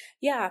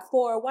 Yeah,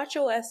 for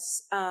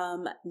watchOS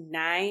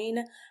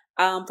 9,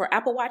 for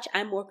Apple Watch,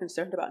 I'm more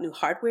concerned about new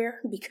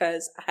hardware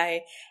because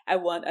I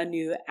want a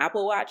new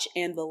Apple Watch,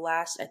 and the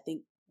last, I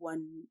think,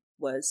 one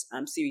was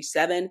Series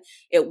 7.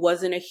 It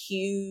wasn't a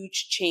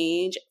huge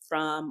change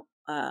from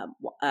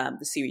the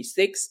Series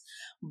 6.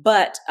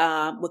 But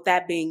with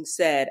that being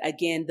said,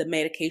 again, the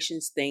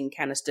medications thing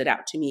kind of stood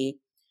out to me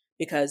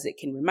because it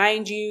can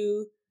remind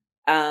you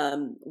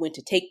when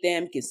to take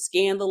them. You can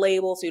scan the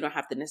label so you don't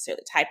have to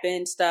necessarily type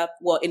in stuff.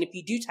 Well, and if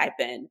you do type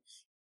in,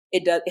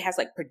 it has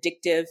like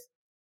predictive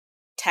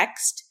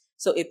text.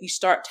 So if you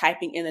start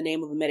typing in the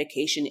name of a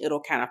medication,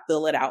 it'll kind of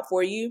fill it out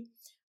for you.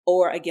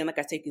 Or again, like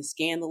I said, you can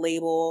scan the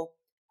label.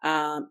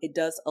 It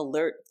does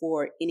alert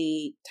for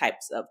any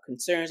types of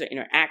concerns or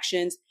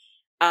interactions.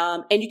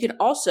 And you can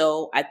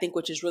also, I think,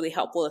 which is really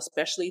helpful,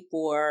 especially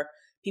for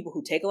people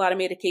who take a lot of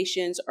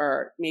medications,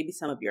 or maybe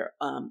some of your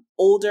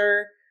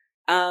older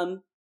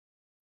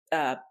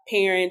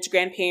parents,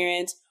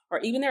 grandparents, or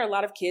even there are a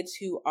lot of kids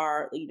who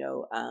are,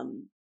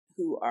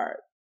 who are,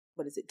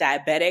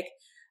 diabetic,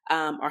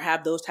 or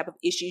have those type of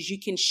issues. You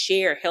can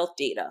share health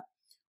data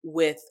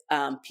with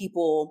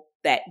people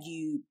that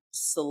you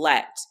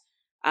select.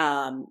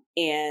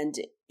 And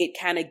it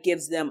kind of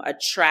gives them a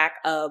track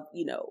of,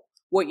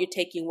 what you're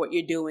taking, what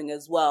you're doing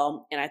as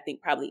well. And I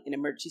think probably in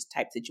emergency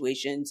type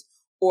situations,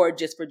 or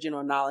just for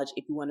general knowledge,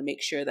 if you want to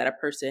make sure that a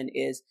person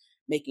is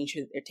making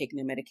sure that they're taking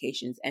their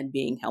medications and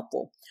being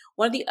helpful.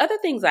 One of the other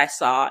things I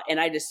saw, and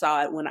I just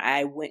saw it when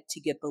I went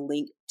to get the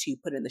link to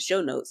put in the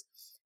show notes,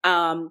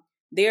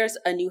 there's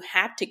a new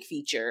haptic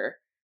feature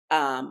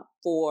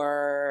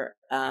for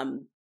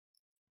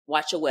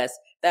WatchOS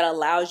that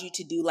allows you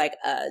to do like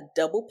a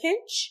double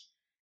pinch.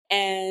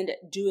 And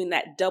doing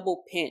that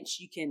double pinch,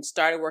 you can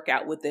start a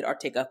workout with it or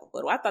take a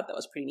photo. I thought that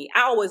was pretty neat.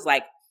 I always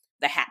like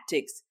the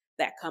haptics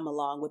that come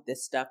along with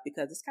this stuff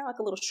because it's kind of like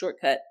a little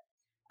shortcut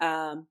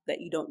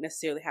that you don't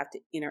necessarily have to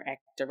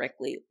interact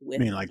directly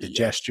with. I mean, like the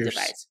gestures?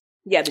 Device.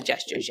 Yeah, the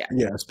gestures, yeah.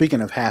 Yeah,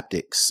 speaking of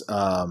haptics,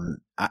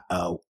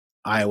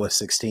 iOS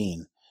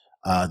 16,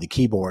 the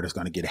keyboard is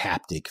going to get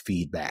haptic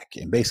feedback.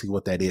 And basically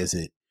what that is,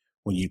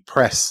 when you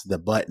press a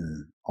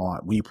button,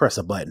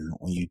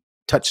 when you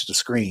touch the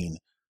screen,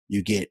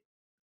 you get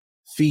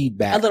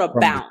feedback. A little from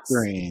bounce. The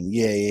screen.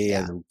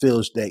 Yeah. It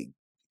feels that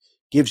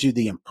gives you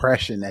the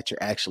impression that you're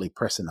actually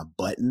pressing a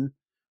button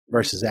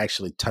versus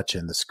actually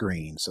touching the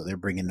screen. So they're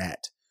bringing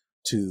that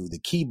to the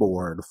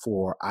keyboard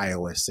for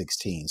iOS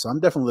 16. So I'm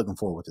definitely looking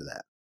forward to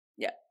that.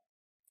 Yeah.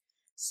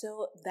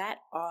 So that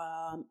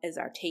is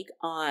our take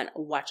on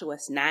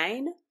WatchOS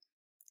 9.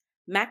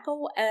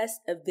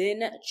 macOS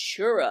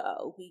Ventura.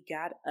 We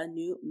got a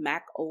new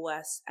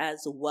macOS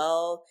as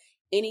well.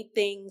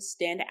 Anything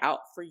stand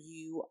out for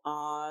you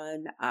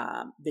on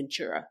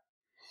Ventura?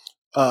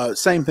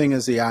 Same thing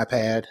as the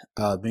iPad,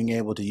 being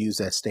able to use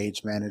that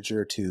Stage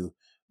Manager to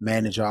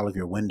manage all of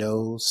your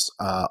windows.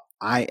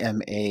 I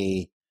am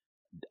a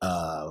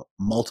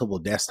multiple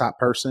desktop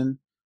person,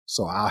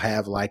 so I'll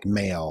have like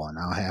Mail, and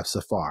I'll have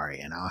Safari,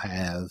 and I'll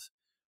have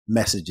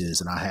Messages,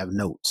 and I'll have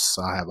Notes.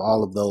 So I have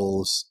all of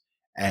those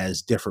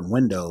as different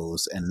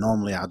windows, and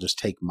normally I'll just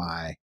take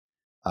my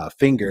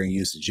finger and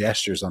use the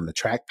gestures on the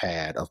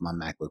trackpad of my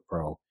MacBook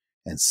Pro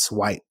and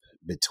swipe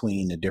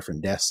between the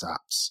different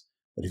desktops.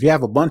 But if you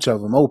have a bunch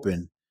of them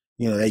open,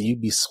 that you'd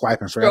be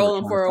swiping forever.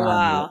 Scrolling for a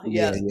while.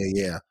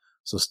 Yeah.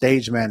 So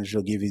Stage Manager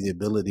will give you the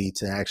ability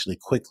to actually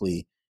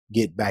quickly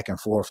get back and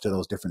forth to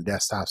those different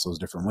desktops, those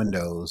different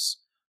windows.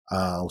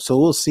 So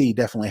we'll see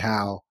definitely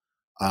how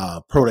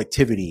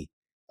productivity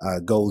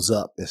goes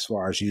up as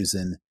far as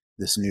using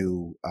this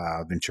new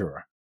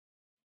Ventura.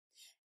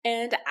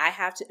 And I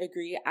have to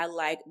agree. I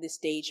like the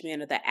Stage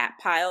Manager, the app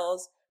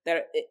piles that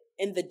are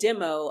in the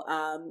demo.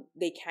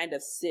 They kind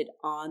of sit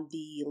on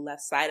the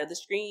left side of the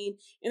screen,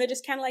 and they're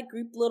just kind of like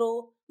grouped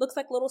looks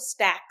like little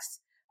stacks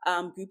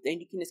grouped,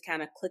 and you can just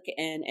kind of click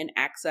in and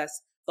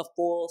access the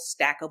full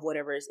stack of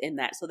whatever is in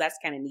that. So that's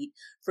kind of neat.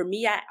 For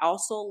me, I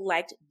also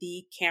liked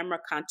the camera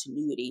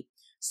continuity,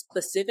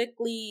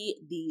 specifically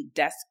the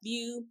desk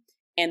view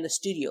and the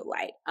studio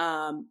light.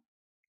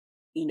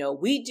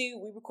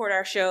 We record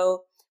our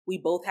show. We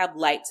both have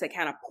lights that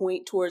kind of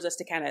point towards us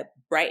to kind of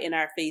brighten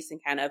our face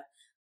and kind of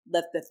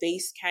let the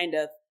face kind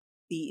of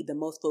be the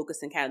most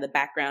focused, and kind of the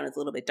background is a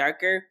little bit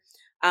darker.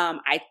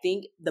 I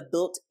think the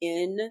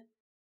built-in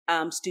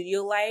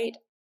studio light,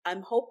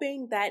 I'm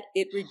hoping that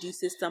it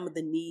reduces some of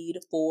the need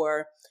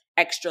for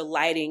extra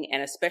lighting,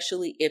 and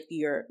especially if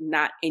you're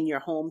not in your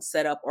home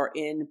setup or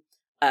in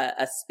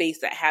a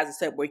space that has a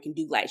setup where you can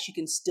do lights, you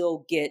can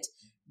still get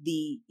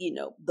the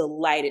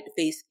lighted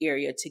face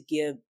area to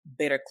give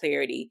better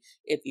clarity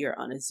if you're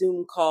on a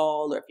Zoom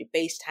call or if you're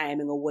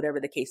FaceTiming or whatever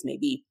the case may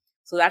be.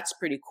 So that's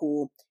pretty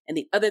cool. And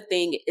the other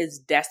thing is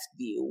desk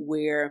view,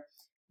 where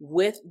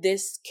with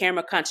this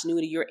camera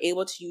continuity, you're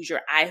able to use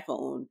your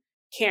iPhone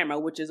camera,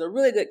 which is a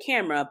really good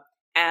camera,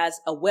 as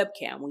a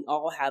webcam. We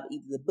all have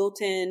either the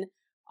built-in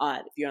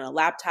if you're on a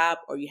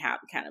laptop, or you have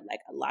kind of like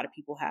a lot of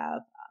people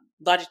have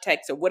Logitech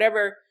or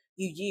whatever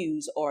you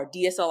use, or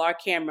DSLR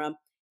camera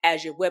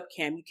as your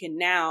webcam. You can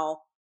now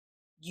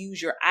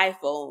use your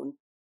iPhone,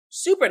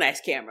 super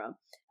nice camera,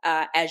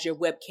 as your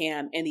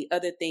webcam. And the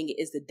other thing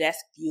is the desk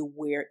view,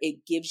 where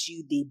it gives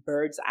you the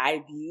bird's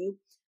eye view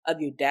of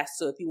your desk.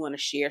 So if you want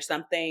to share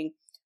something,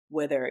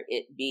 whether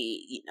it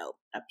be,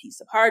 a piece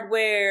of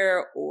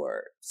hardware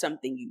or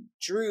something you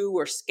drew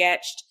or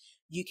sketched,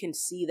 you can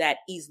see that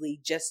easily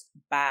just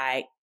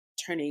by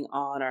turning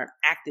on or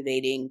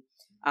activating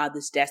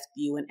this desk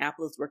view, and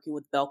Apple is working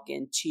with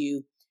Belkin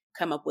to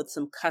come up with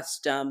some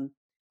custom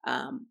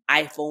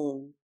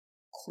iPhone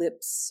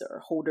clips or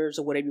holders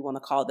or whatever you want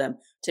to call them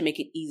to make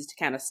it easy to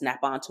kind of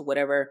snap onto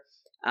whatever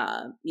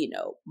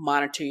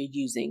monitor you're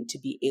using to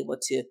be able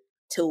to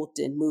tilt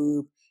and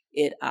move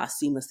it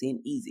seamlessly and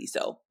easy.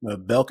 So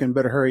Belkin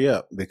better hurry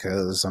up,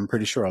 because I'm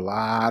pretty sure a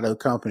lot of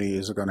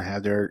companies are going to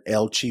have their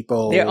El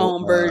Cheapo their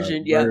own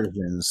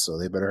versions. So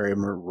they better hurry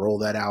and roll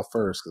that out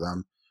first, because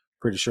I'm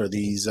pretty sure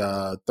these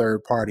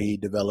third-party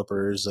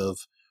developers of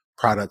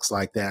products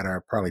like that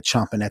are probably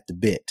chomping at the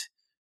bit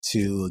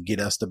to get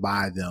us to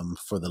buy them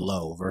for the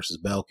low, versus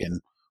Belkin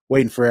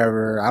waiting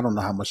forever. I don't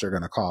know how much they're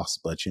going to cost,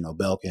 but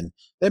Belkin,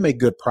 they make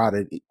good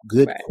product,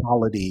 good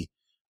quality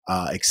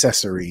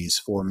accessories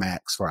for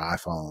Macs, for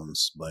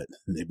iPhones, but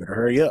they better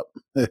hurry up.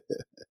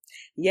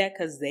 Yeah,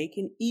 because they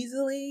can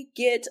easily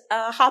get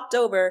hopped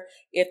over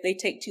if they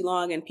take too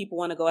long and people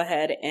want to go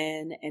ahead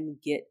and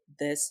get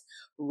this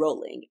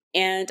rolling.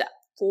 And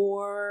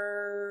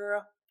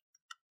for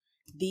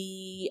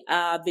the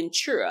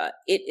Ventura,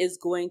 it is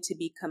going to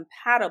be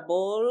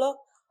compatible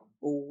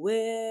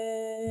with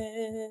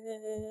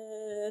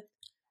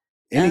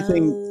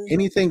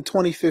anything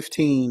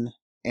 2015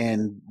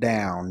 and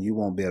down. You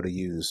won't be able to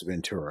use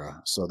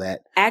Ventura. So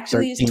that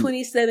actually is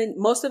 27.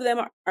 Most of them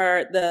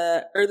are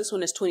the earliest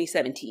one is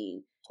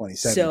 2017.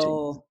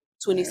 So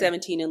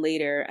 2017 and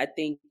later, I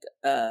think.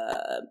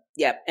 And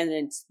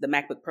then it's the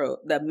Mac Pro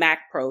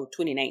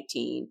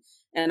 2019,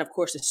 and of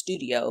course the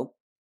Studio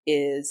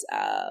is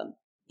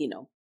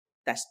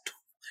that's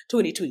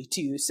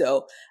 2022.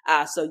 So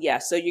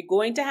you're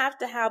going to have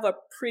a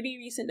pretty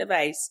recent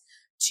device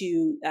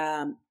to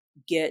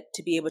get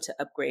to be able to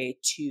upgrade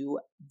to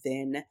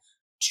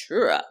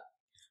Ventura.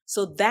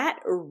 So that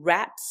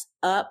wraps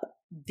up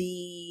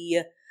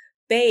the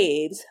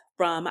faves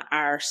from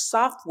our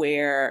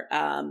software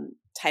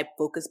type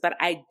focus, but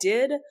I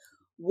did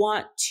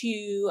want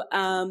to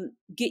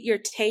get your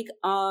take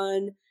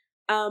on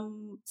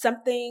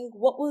something.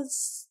 What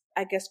was,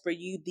 I guess, for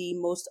you the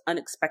most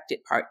unexpected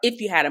part, if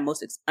you had a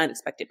most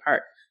unexpected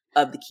part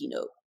of the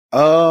keynote?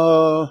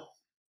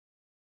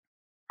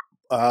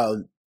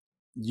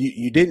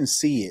 You didn't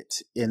see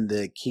it in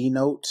the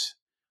keynote,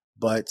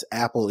 but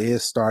Apple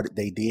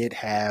they did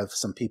have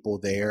some people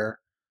there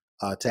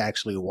to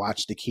actually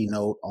watch the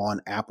keynote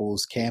on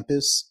Apple's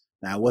campus.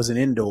 Now, it wasn't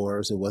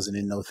indoors. It wasn't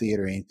in no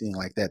theater or anything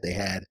like that. They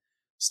had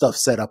stuff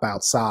set up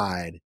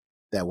outside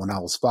that when I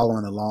was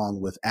following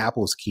along with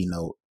Apple's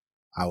keynote,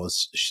 I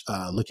was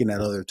looking at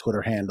other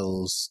Twitter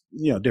handles,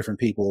 different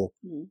people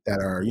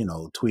that are,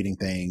 tweeting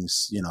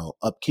things,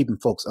 keeping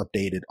folks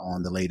updated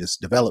on the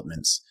latest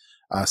developments.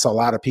 So a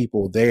lot of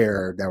people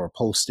there that were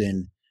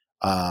posting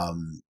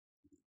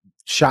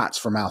shots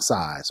from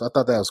outside. So I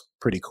thought that was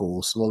pretty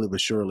cool. Slowly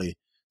but surely,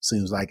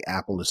 seems like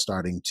Apple is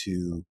starting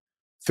to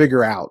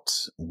figure out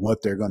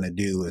what they're going to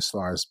do as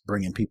far as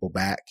bringing people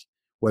back,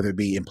 whether it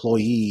be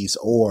employees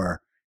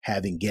or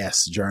having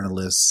guests,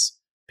 journalists,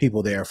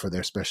 people there for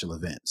their special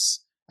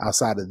events.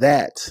 Outside of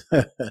that,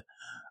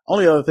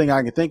 only other thing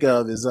I can think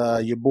of is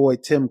your boy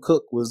Tim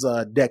Cook was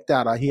decked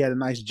out. He had a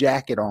nice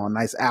jacket on,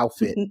 nice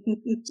outfit.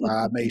 So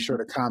I made sure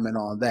to comment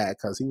on that,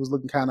 because he was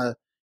looking kind of,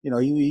 he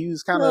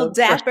was kind of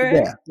dapper.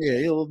 Yeah, he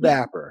was a little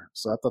dapper.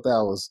 So I thought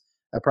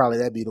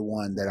that'd be the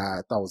one that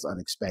I thought was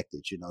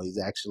unexpected. He's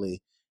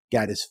actually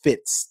got his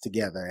fits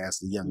together, as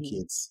the young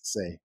kids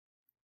say.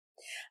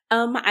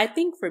 I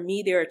think for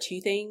me, there are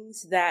two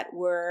things that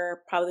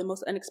were probably the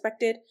most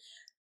unexpected.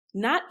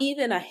 Not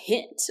even a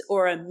hint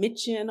or a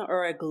mention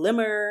or a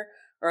glimmer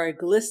or a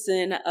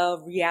glisten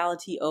of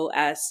Reality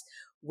OS,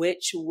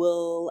 which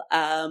will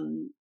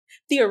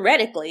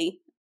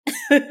theoretically,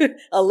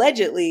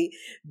 allegedly,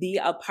 be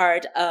a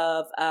part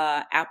of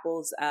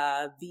Apple's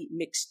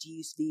mixed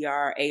use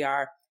VR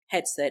AR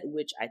headset,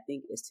 which I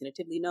think is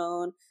tentatively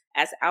known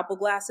as Apple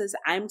Glasses.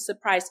 I'm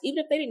surprised,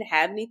 even if they didn't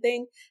have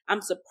anything,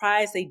 I'm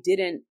surprised they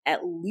didn't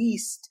at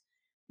least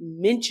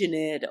mention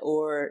it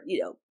or,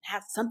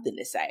 have something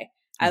to say.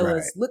 I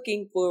was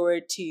looking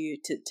forward to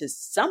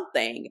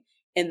something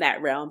in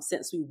that realm,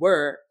 since we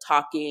were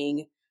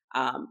talking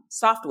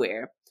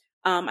software.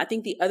 I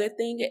think the other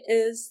thing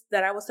is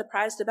that I was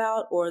surprised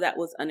about, or that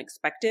was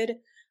unexpected.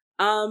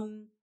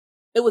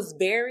 It was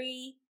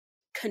very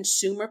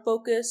consumer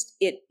focused.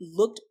 It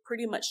looked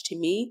pretty much to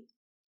me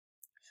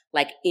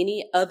like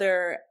any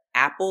other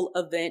Apple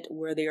event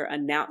where they're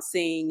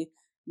announcing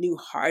new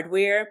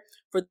hardware.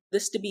 For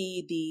this to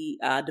be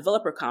the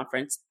developer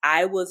conference,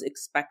 I was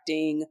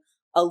expecting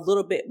a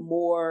little bit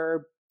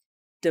more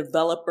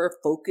developer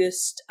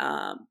focused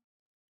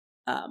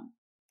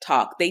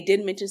talk. They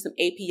did mention some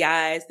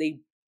APIs. They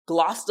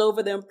glossed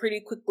over them pretty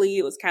quickly.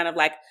 It was kind of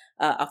like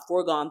a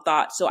foregone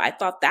thought. So I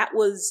thought that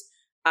was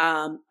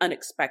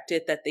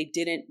unexpected, that they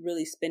didn't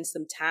really spend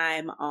some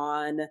time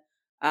on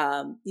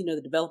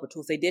the developer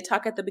tools. They did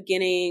talk at the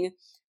beginning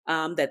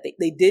that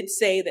they did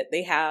say that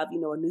they have a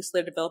new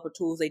slate of developer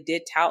tools. They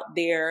did tout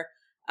their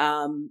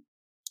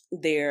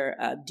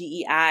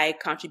DEI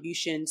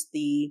contributions,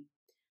 the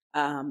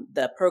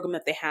the program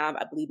that they have,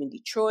 I believe in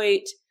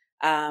Detroit.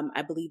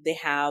 I believe they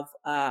have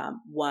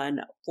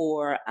one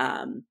for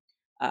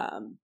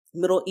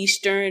Middle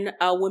Eastern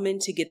women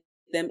to get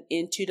them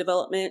into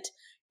development.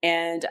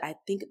 And I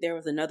think there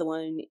was another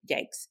one.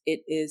 Yikes,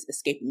 it is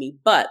escaping me.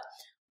 But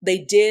they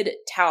did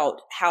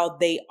tout how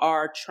they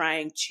are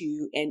trying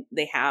to, and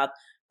they have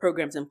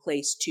programs in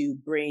place to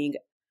bring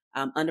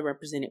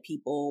underrepresented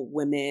people,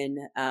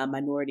 women,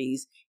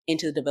 minorities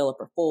into the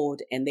developer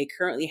fold. And they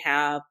currently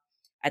have,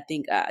 I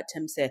think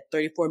Tim said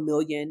 34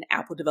 million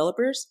Apple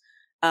developers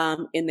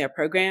in their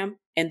program.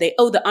 And the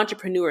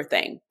entrepreneur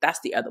thing, that's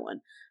the other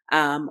one,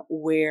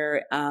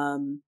 where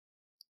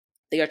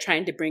they are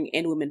trying to bring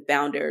in women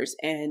founders,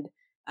 and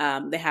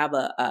they have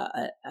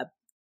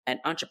an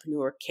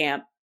entrepreneur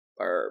camp,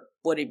 or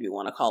whatever you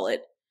want to call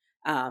it.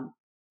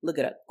 Look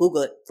it up,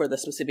 Google it for the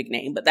specific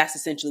name, but that's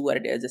essentially what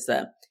it is. It's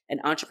an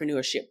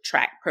entrepreneurship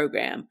track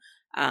program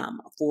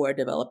for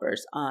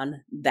developers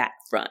on that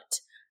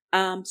front.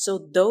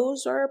 So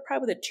those are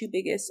probably the two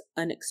biggest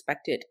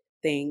unexpected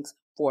things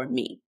for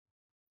me.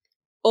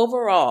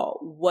 Overall,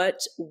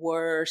 what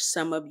were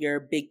some of your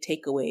big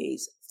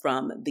takeaways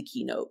from the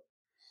keynote?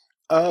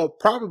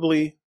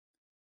 Probably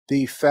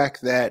the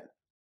fact that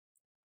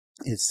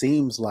it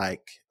seems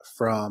like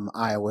from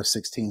iOS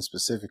 16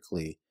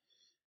 specifically,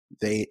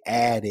 they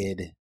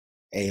added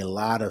a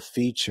lot of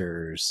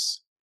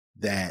features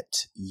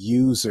that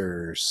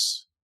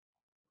users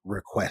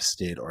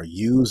requested or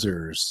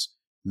users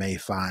may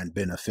find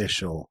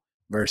beneficial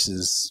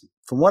versus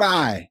from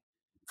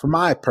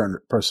my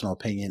personal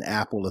opinion,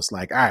 Apple is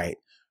like, all right,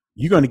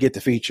 you're going to get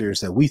the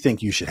features that we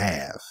think you should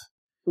have.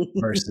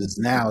 Versus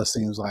now it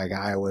seems like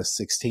iOS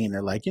 16,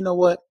 they're like, you know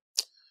what?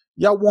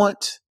 Y'all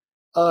want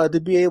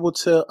to be able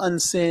to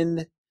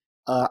unsend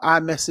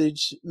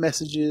iMessage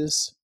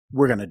messages?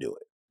 We're going to do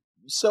it.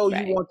 So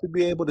Right. You want to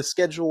be able to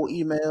schedule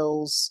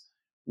emails?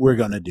 We're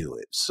going to do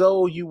it.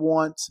 So you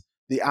want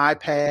the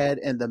iPad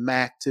and the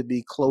Mac to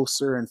be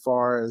closer as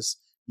far as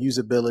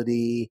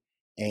usability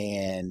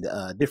and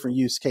different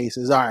use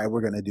cases. All right,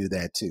 we're going to do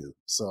that too.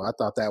 So I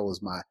thought that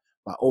was my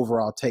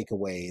overall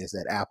takeaway, is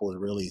that Apple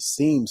really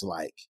seems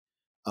like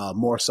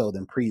more so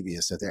than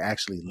previous, that they're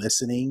actually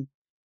listening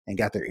and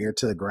got their ear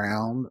to the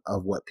ground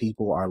of what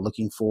people are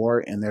looking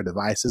for in their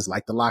devices,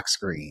 like the lock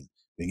screen,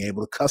 being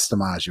able to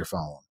customize your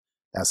phone.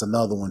 That's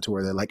another one to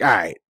where they're like, all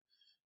right,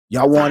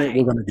 y'all want it,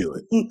 we're going to do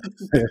it.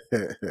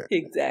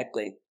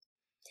 Exactly.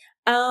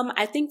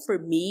 I think for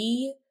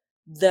me,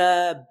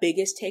 the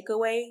biggest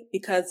takeaway,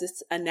 because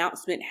this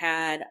announcement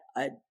had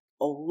a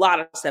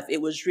lot of stuff,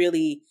 it was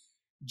really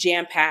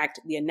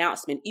jam-packed. The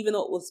announcement, even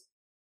though it was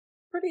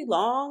pretty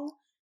long,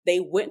 they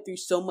went through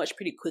so much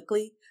pretty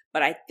quickly.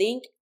 But I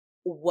think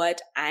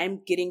what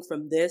I'm getting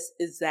from this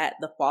is that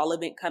the fall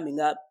event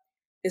coming up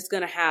is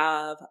going to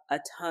have a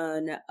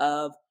ton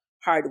of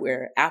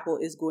hardware. Apple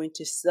is going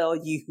to sell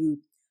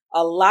you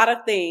a lot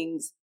of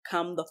things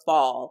come the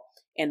fall,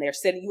 and they're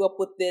setting you up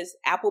with this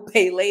Apple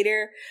Pay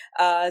later.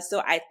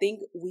 So I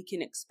think we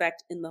can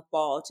expect in the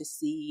fall to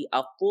see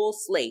a full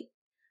slate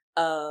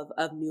of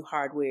new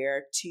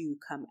hardware to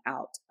come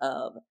out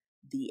of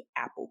the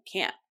Apple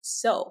camp.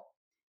 So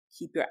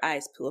keep your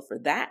eyes peeled for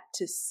that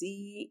to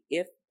see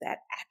if that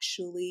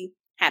actually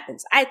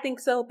happens. I think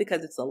so,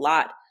 because it's a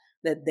lot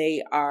that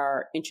they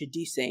are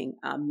introducing,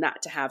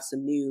 not to have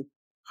some new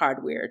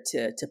hardware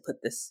to put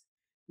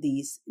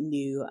these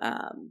new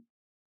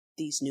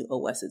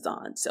OSs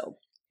on. So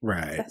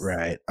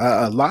right.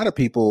 A lot of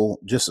people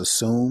just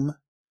assume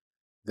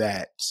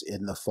that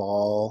in the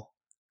fall,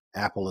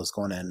 Apple is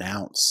going to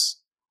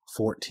announce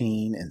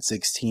 14 and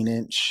 16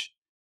 inch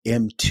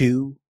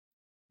M2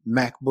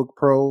 MacBook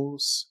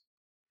Pros.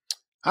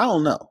 I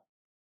don't know.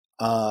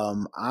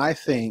 I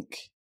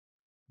think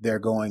they're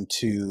going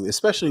to,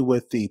 especially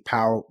with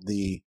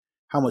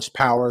how much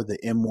power the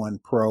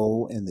M1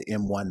 Pro and the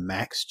M1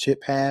 Max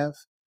chip have.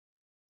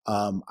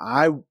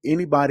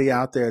 Anybody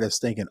out there that's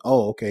thinking,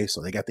 oh, okay,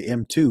 so they got the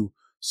M2,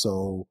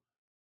 so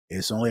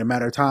it's only a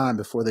matter of time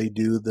before they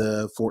do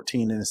the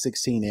 14 and the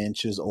 16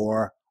 inches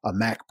or a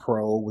Mac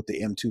Pro with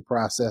the M2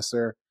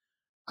 processor.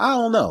 I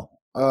don't know.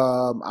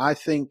 I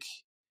think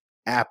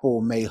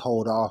Apple may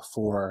hold off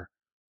for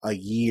a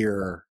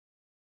year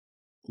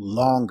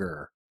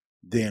longer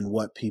than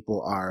what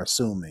people are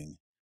assuming.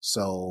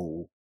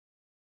 So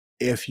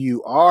if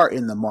you are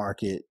in the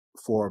market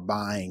for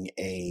buying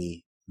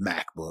a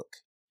MacBook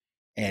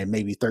and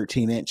maybe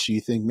 13 inch, you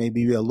think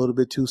maybe a little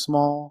bit too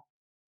small,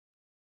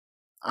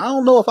 I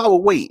don't know if I would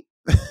wait.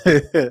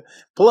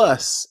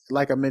 Plus,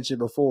 like I mentioned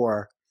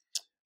before,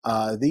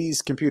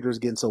 these computers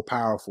getting so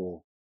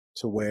powerful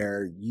to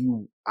where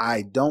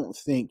I don't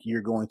think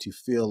you're going to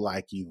feel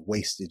like you've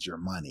wasted your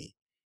money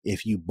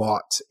if you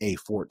bought a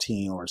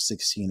 14 or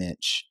 16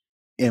 inch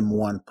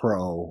M1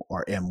 Pro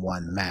or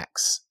M1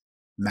 Max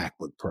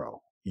MacBook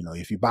Pro.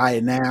 If you buy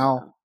it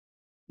now,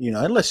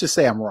 and let's just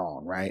say I'm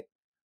wrong, right?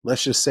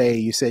 Let's just say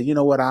you said, you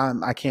know what,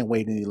 I can't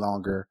wait any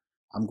longer.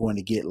 I'm going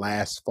to get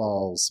last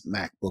fall's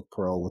MacBook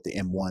Pro with the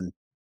M1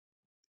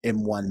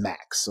 M1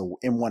 Max or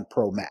M1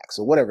 Pro Max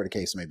or whatever the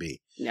case may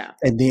be. Yeah.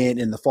 And then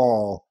in the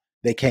fall,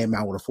 they came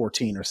out with a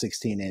 14 or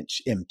 16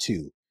 inch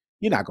M2.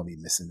 You're not going to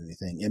be missing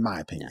anything, in my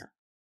opinion.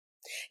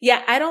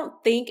 Yeah, I don't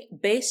think,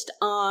 based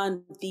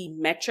on the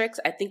metrics,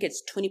 I think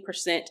it's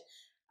 20%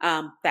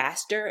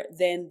 faster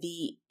than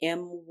the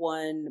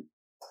M1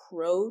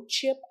 Pro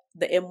chip,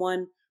 the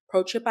M1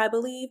 Pro chip, I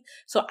believe.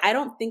 So I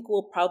don't think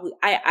we'll probably,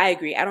 I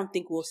agree. I don't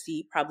think we'll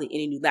see probably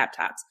any new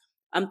laptops.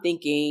 I'm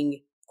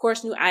thinking, of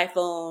course, new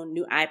iPhone,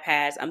 new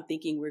iPads. I'm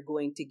thinking we're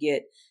going to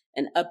get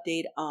an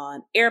update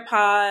on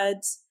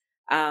AirPods.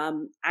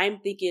 I'm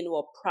thinking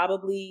we'll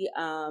probably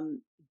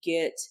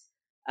get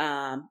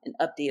an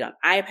update on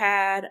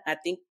iPad. I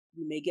think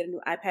we may get a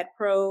new iPad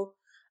Pro.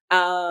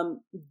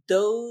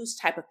 Those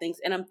type of things.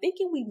 And I'm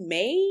thinking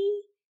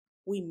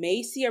we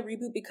may see a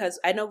reboot, because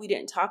I know we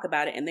didn't talk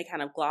about it and they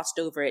kind of glossed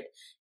over it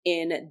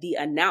in the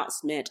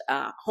announcement.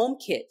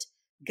 HomeKit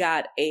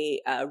got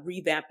a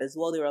revamp as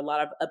well. There were a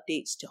lot of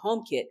updates to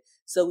HomeKit.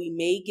 So we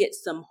may get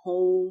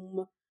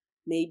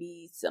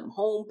maybe some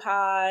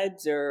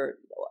HomePods or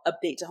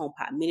update to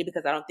HomePod Mini,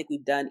 because I don't think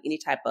we've done any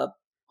type of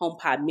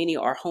HomePod Mini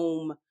or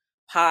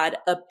HomePod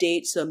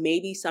update. So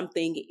maybe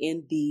something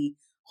in the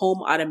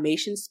home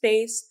automation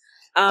space.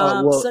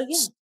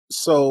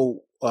 So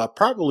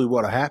probably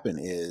what'll happen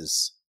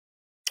is,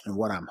 and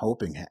what I'm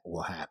hoping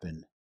will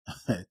happen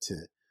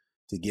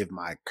to give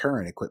my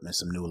current equipment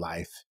some new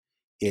life,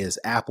 is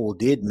Apple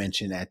did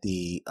mention at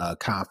the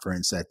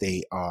conference that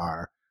they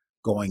are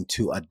going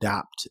to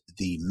adopt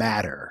the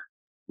Matter,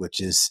 which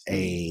is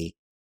a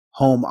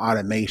home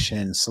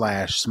automation /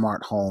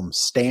 smart home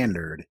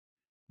standard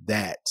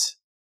that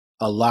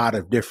a lot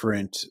of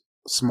different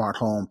smart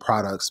home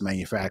products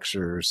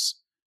manufacturers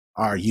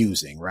are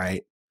using,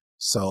 right?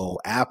 So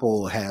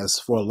Apple has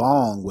for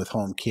long with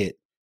HomeKit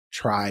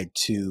tried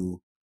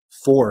to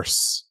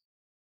force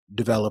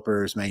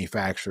developers,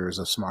 manufacturers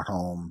of smart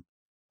home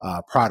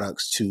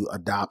products to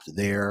adopt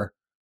their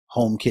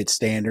HomeKit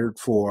standard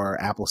for,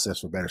 Apple says,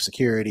 for better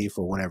security,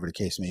 for whatever the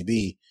case may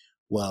be.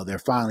 Well, they're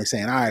finally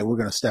saying, all right, we're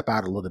going to step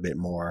out a little bit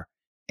more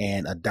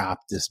and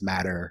adopt this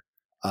Matter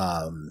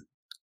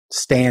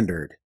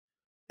standard.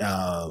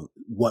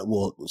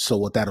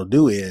 What that'll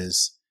do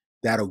is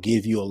that'll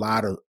give you a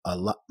lot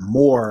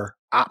more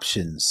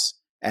options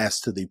as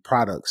to the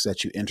products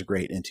that you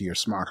integrate into your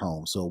smart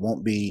home. So it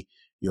won't be,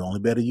 you only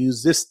better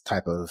use this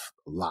type of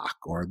lock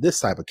or this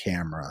type of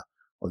camera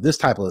or this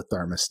type of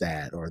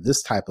thermostat or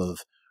this type of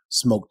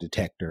smoke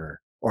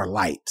detector or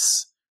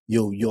lights.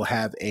 You'll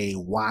have a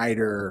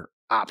wider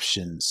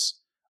options,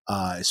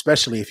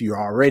 especially if you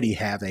already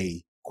have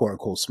a quote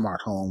unquote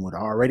smart home with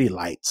already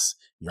lights.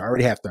 You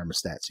already have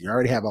thermostats. You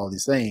already have all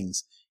these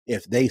things.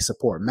 If they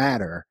support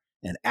Matter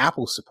and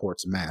Apple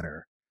supports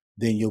Matter,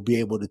 then you'll be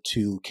able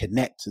to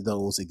connect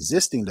those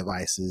existing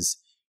devices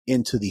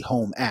into the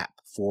Home app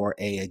for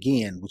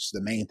again, which is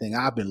the main thing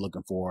I've been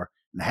looking for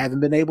and I haven't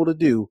been able to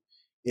do,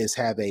 is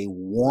have a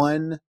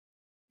one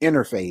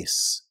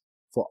interface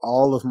for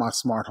all of my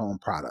smart home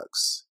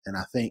products. And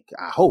I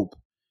hope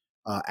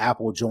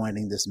Apple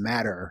joining this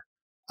Matter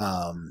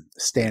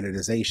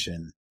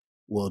standardization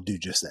will do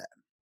just that.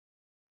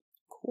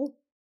 Cool.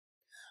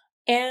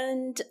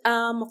 And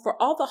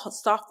for all the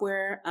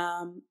software,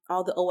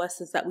 all the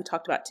OSs that we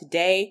talked about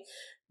today,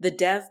 the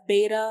dev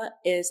beta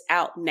is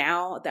out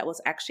now. That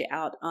was actually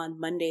out on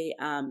Monday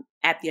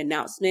at the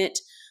announcement.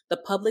 The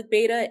public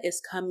beta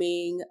is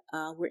coming,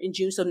 we're in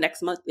June, so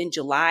next month in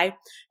July.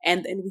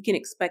 And then we can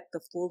expect the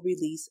full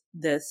release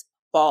this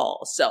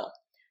fall. So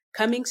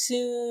coming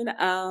soon,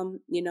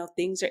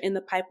 things are in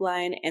the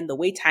pipeline, and the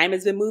way time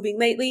has been moving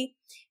lately,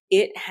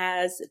 it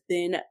has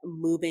been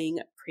moving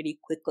pretty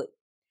quickly.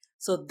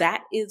 So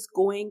that is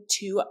going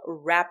to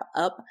wrap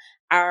up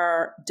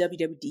our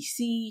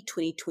WWDC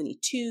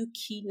 2022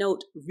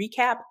 keynote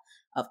recap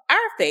of our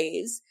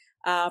phase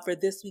for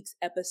this week's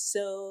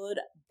episode.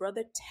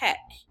 Brother Tech,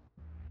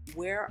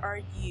 where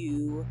are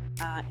you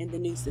in the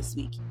news this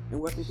week, and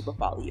where can people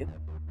follow you?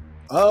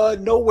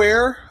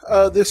 Nowhere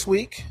this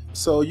week.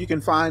 So you can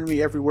find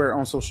me everywhere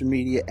on social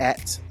media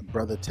at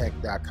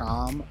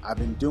brothertech.com. I've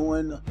been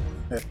doing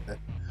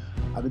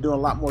a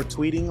lot more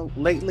tweeting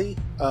lately,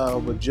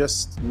 but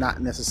just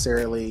not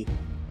necessarily,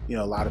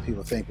 a lot of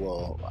people think,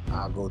 well,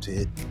 I'll go to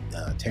hit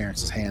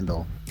Terrence's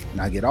handle and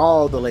I get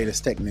all the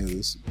latest tech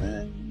news.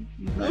 Man,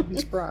 you might be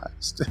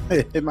surprised.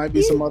 It might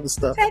be some other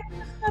stuff,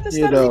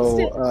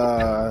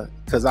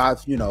 because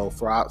I've,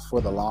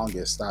 for the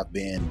longest, I've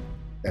been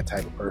that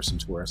type of person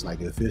to where it's like,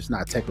 if it's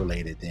not tech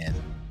related, then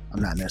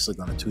I'm not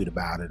necessarily going to tweet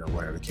about it or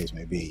whatever the case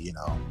may be,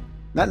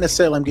 not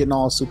necessarily I'm getting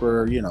all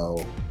super,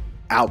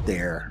 out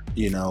there,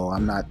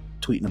 I'm not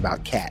tweeting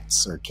about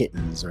cats or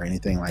kittens or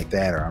anything like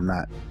that, or I'm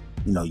not,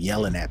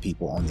 yelling at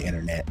people on the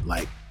internet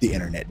like the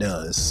internet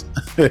does.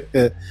 But,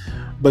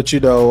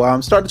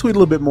 I'm starting to tweet a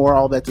little bit more,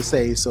 all that to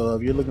say. So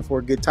if you're looking for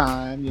a good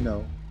time,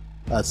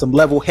 some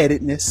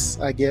level-headedness,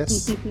 I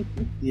guess,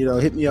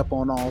 hit me up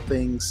on all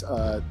things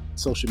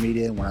social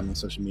media. And when I mean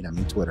social media, I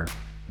mean Twitter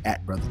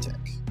at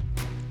BrotherTech.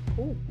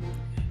 Cool.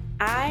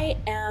 I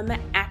am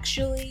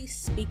actually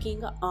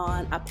speaking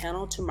on a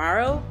panel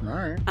tomorrow. All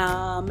right.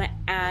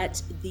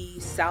 At the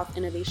South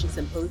Innovation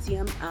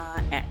Symposium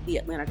at the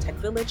Atlanta Tech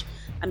Village.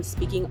 I'm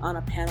speaking on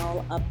a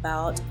panel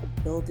about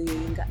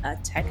building a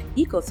tech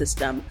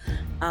ecosystem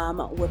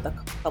with a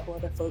couple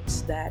other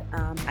folks that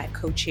I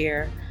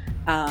co-chair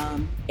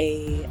a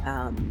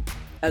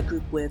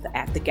group with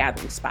at the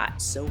Gathering Spot.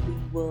 So we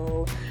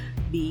will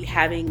be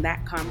having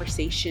that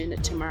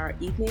conversation tomorrow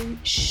evening.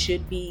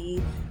 Should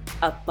be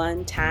a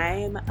fun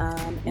time.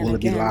 And will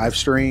it be live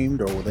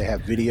streamed, or will they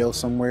have video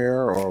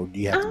somewhere, or do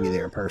you have to be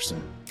there in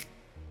person?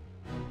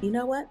 You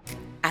know what?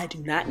 I do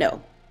not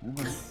know.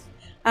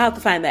 I'll have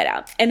to find that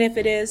out. And if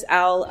it is,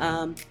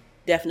 I'll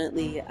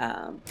definitely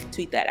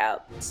tweet that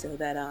out so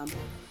that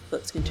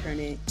folks can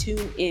tune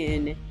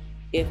in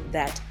if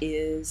that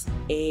is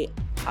a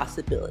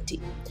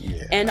possibility.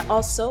 Yeah. And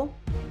also,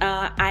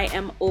 I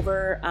am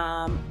over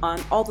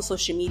on all the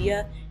social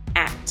media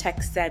at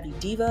Tech Savvy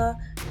Diva.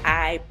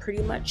 I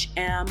pretty much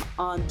am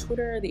on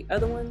Twitter. The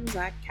other ones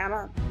I kind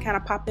of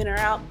pop in or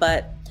out,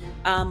 but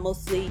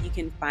mostly you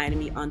can find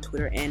me on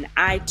Twitter. And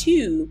I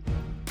too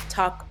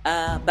talk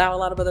about a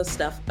lot of other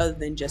stuff other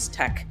than just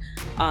tech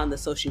on the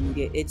social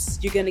media.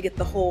 You're gonna get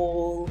the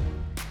whole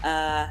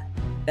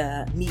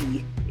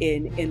me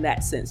in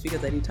that sense,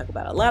 because I do talk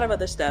about a lot of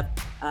other stuff,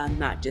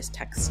 not just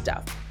tech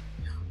stuff.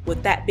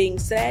 With that being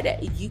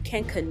said, you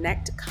can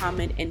connect,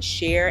 comment, and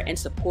share and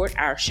support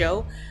our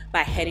show by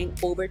heading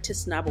over to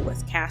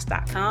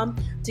SnobbleWestCast.com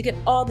to get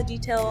all the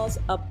details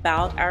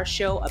about our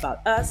show,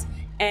 about us,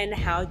 and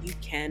how you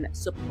can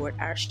support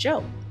our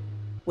show.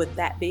 With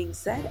that being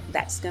said,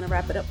 that's going to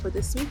wrap it up for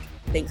this week.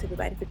 Thanks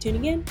everybody for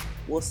tuning in.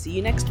 We'll see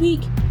you next week.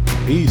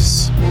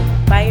 Peace.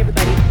 Bye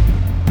everybody.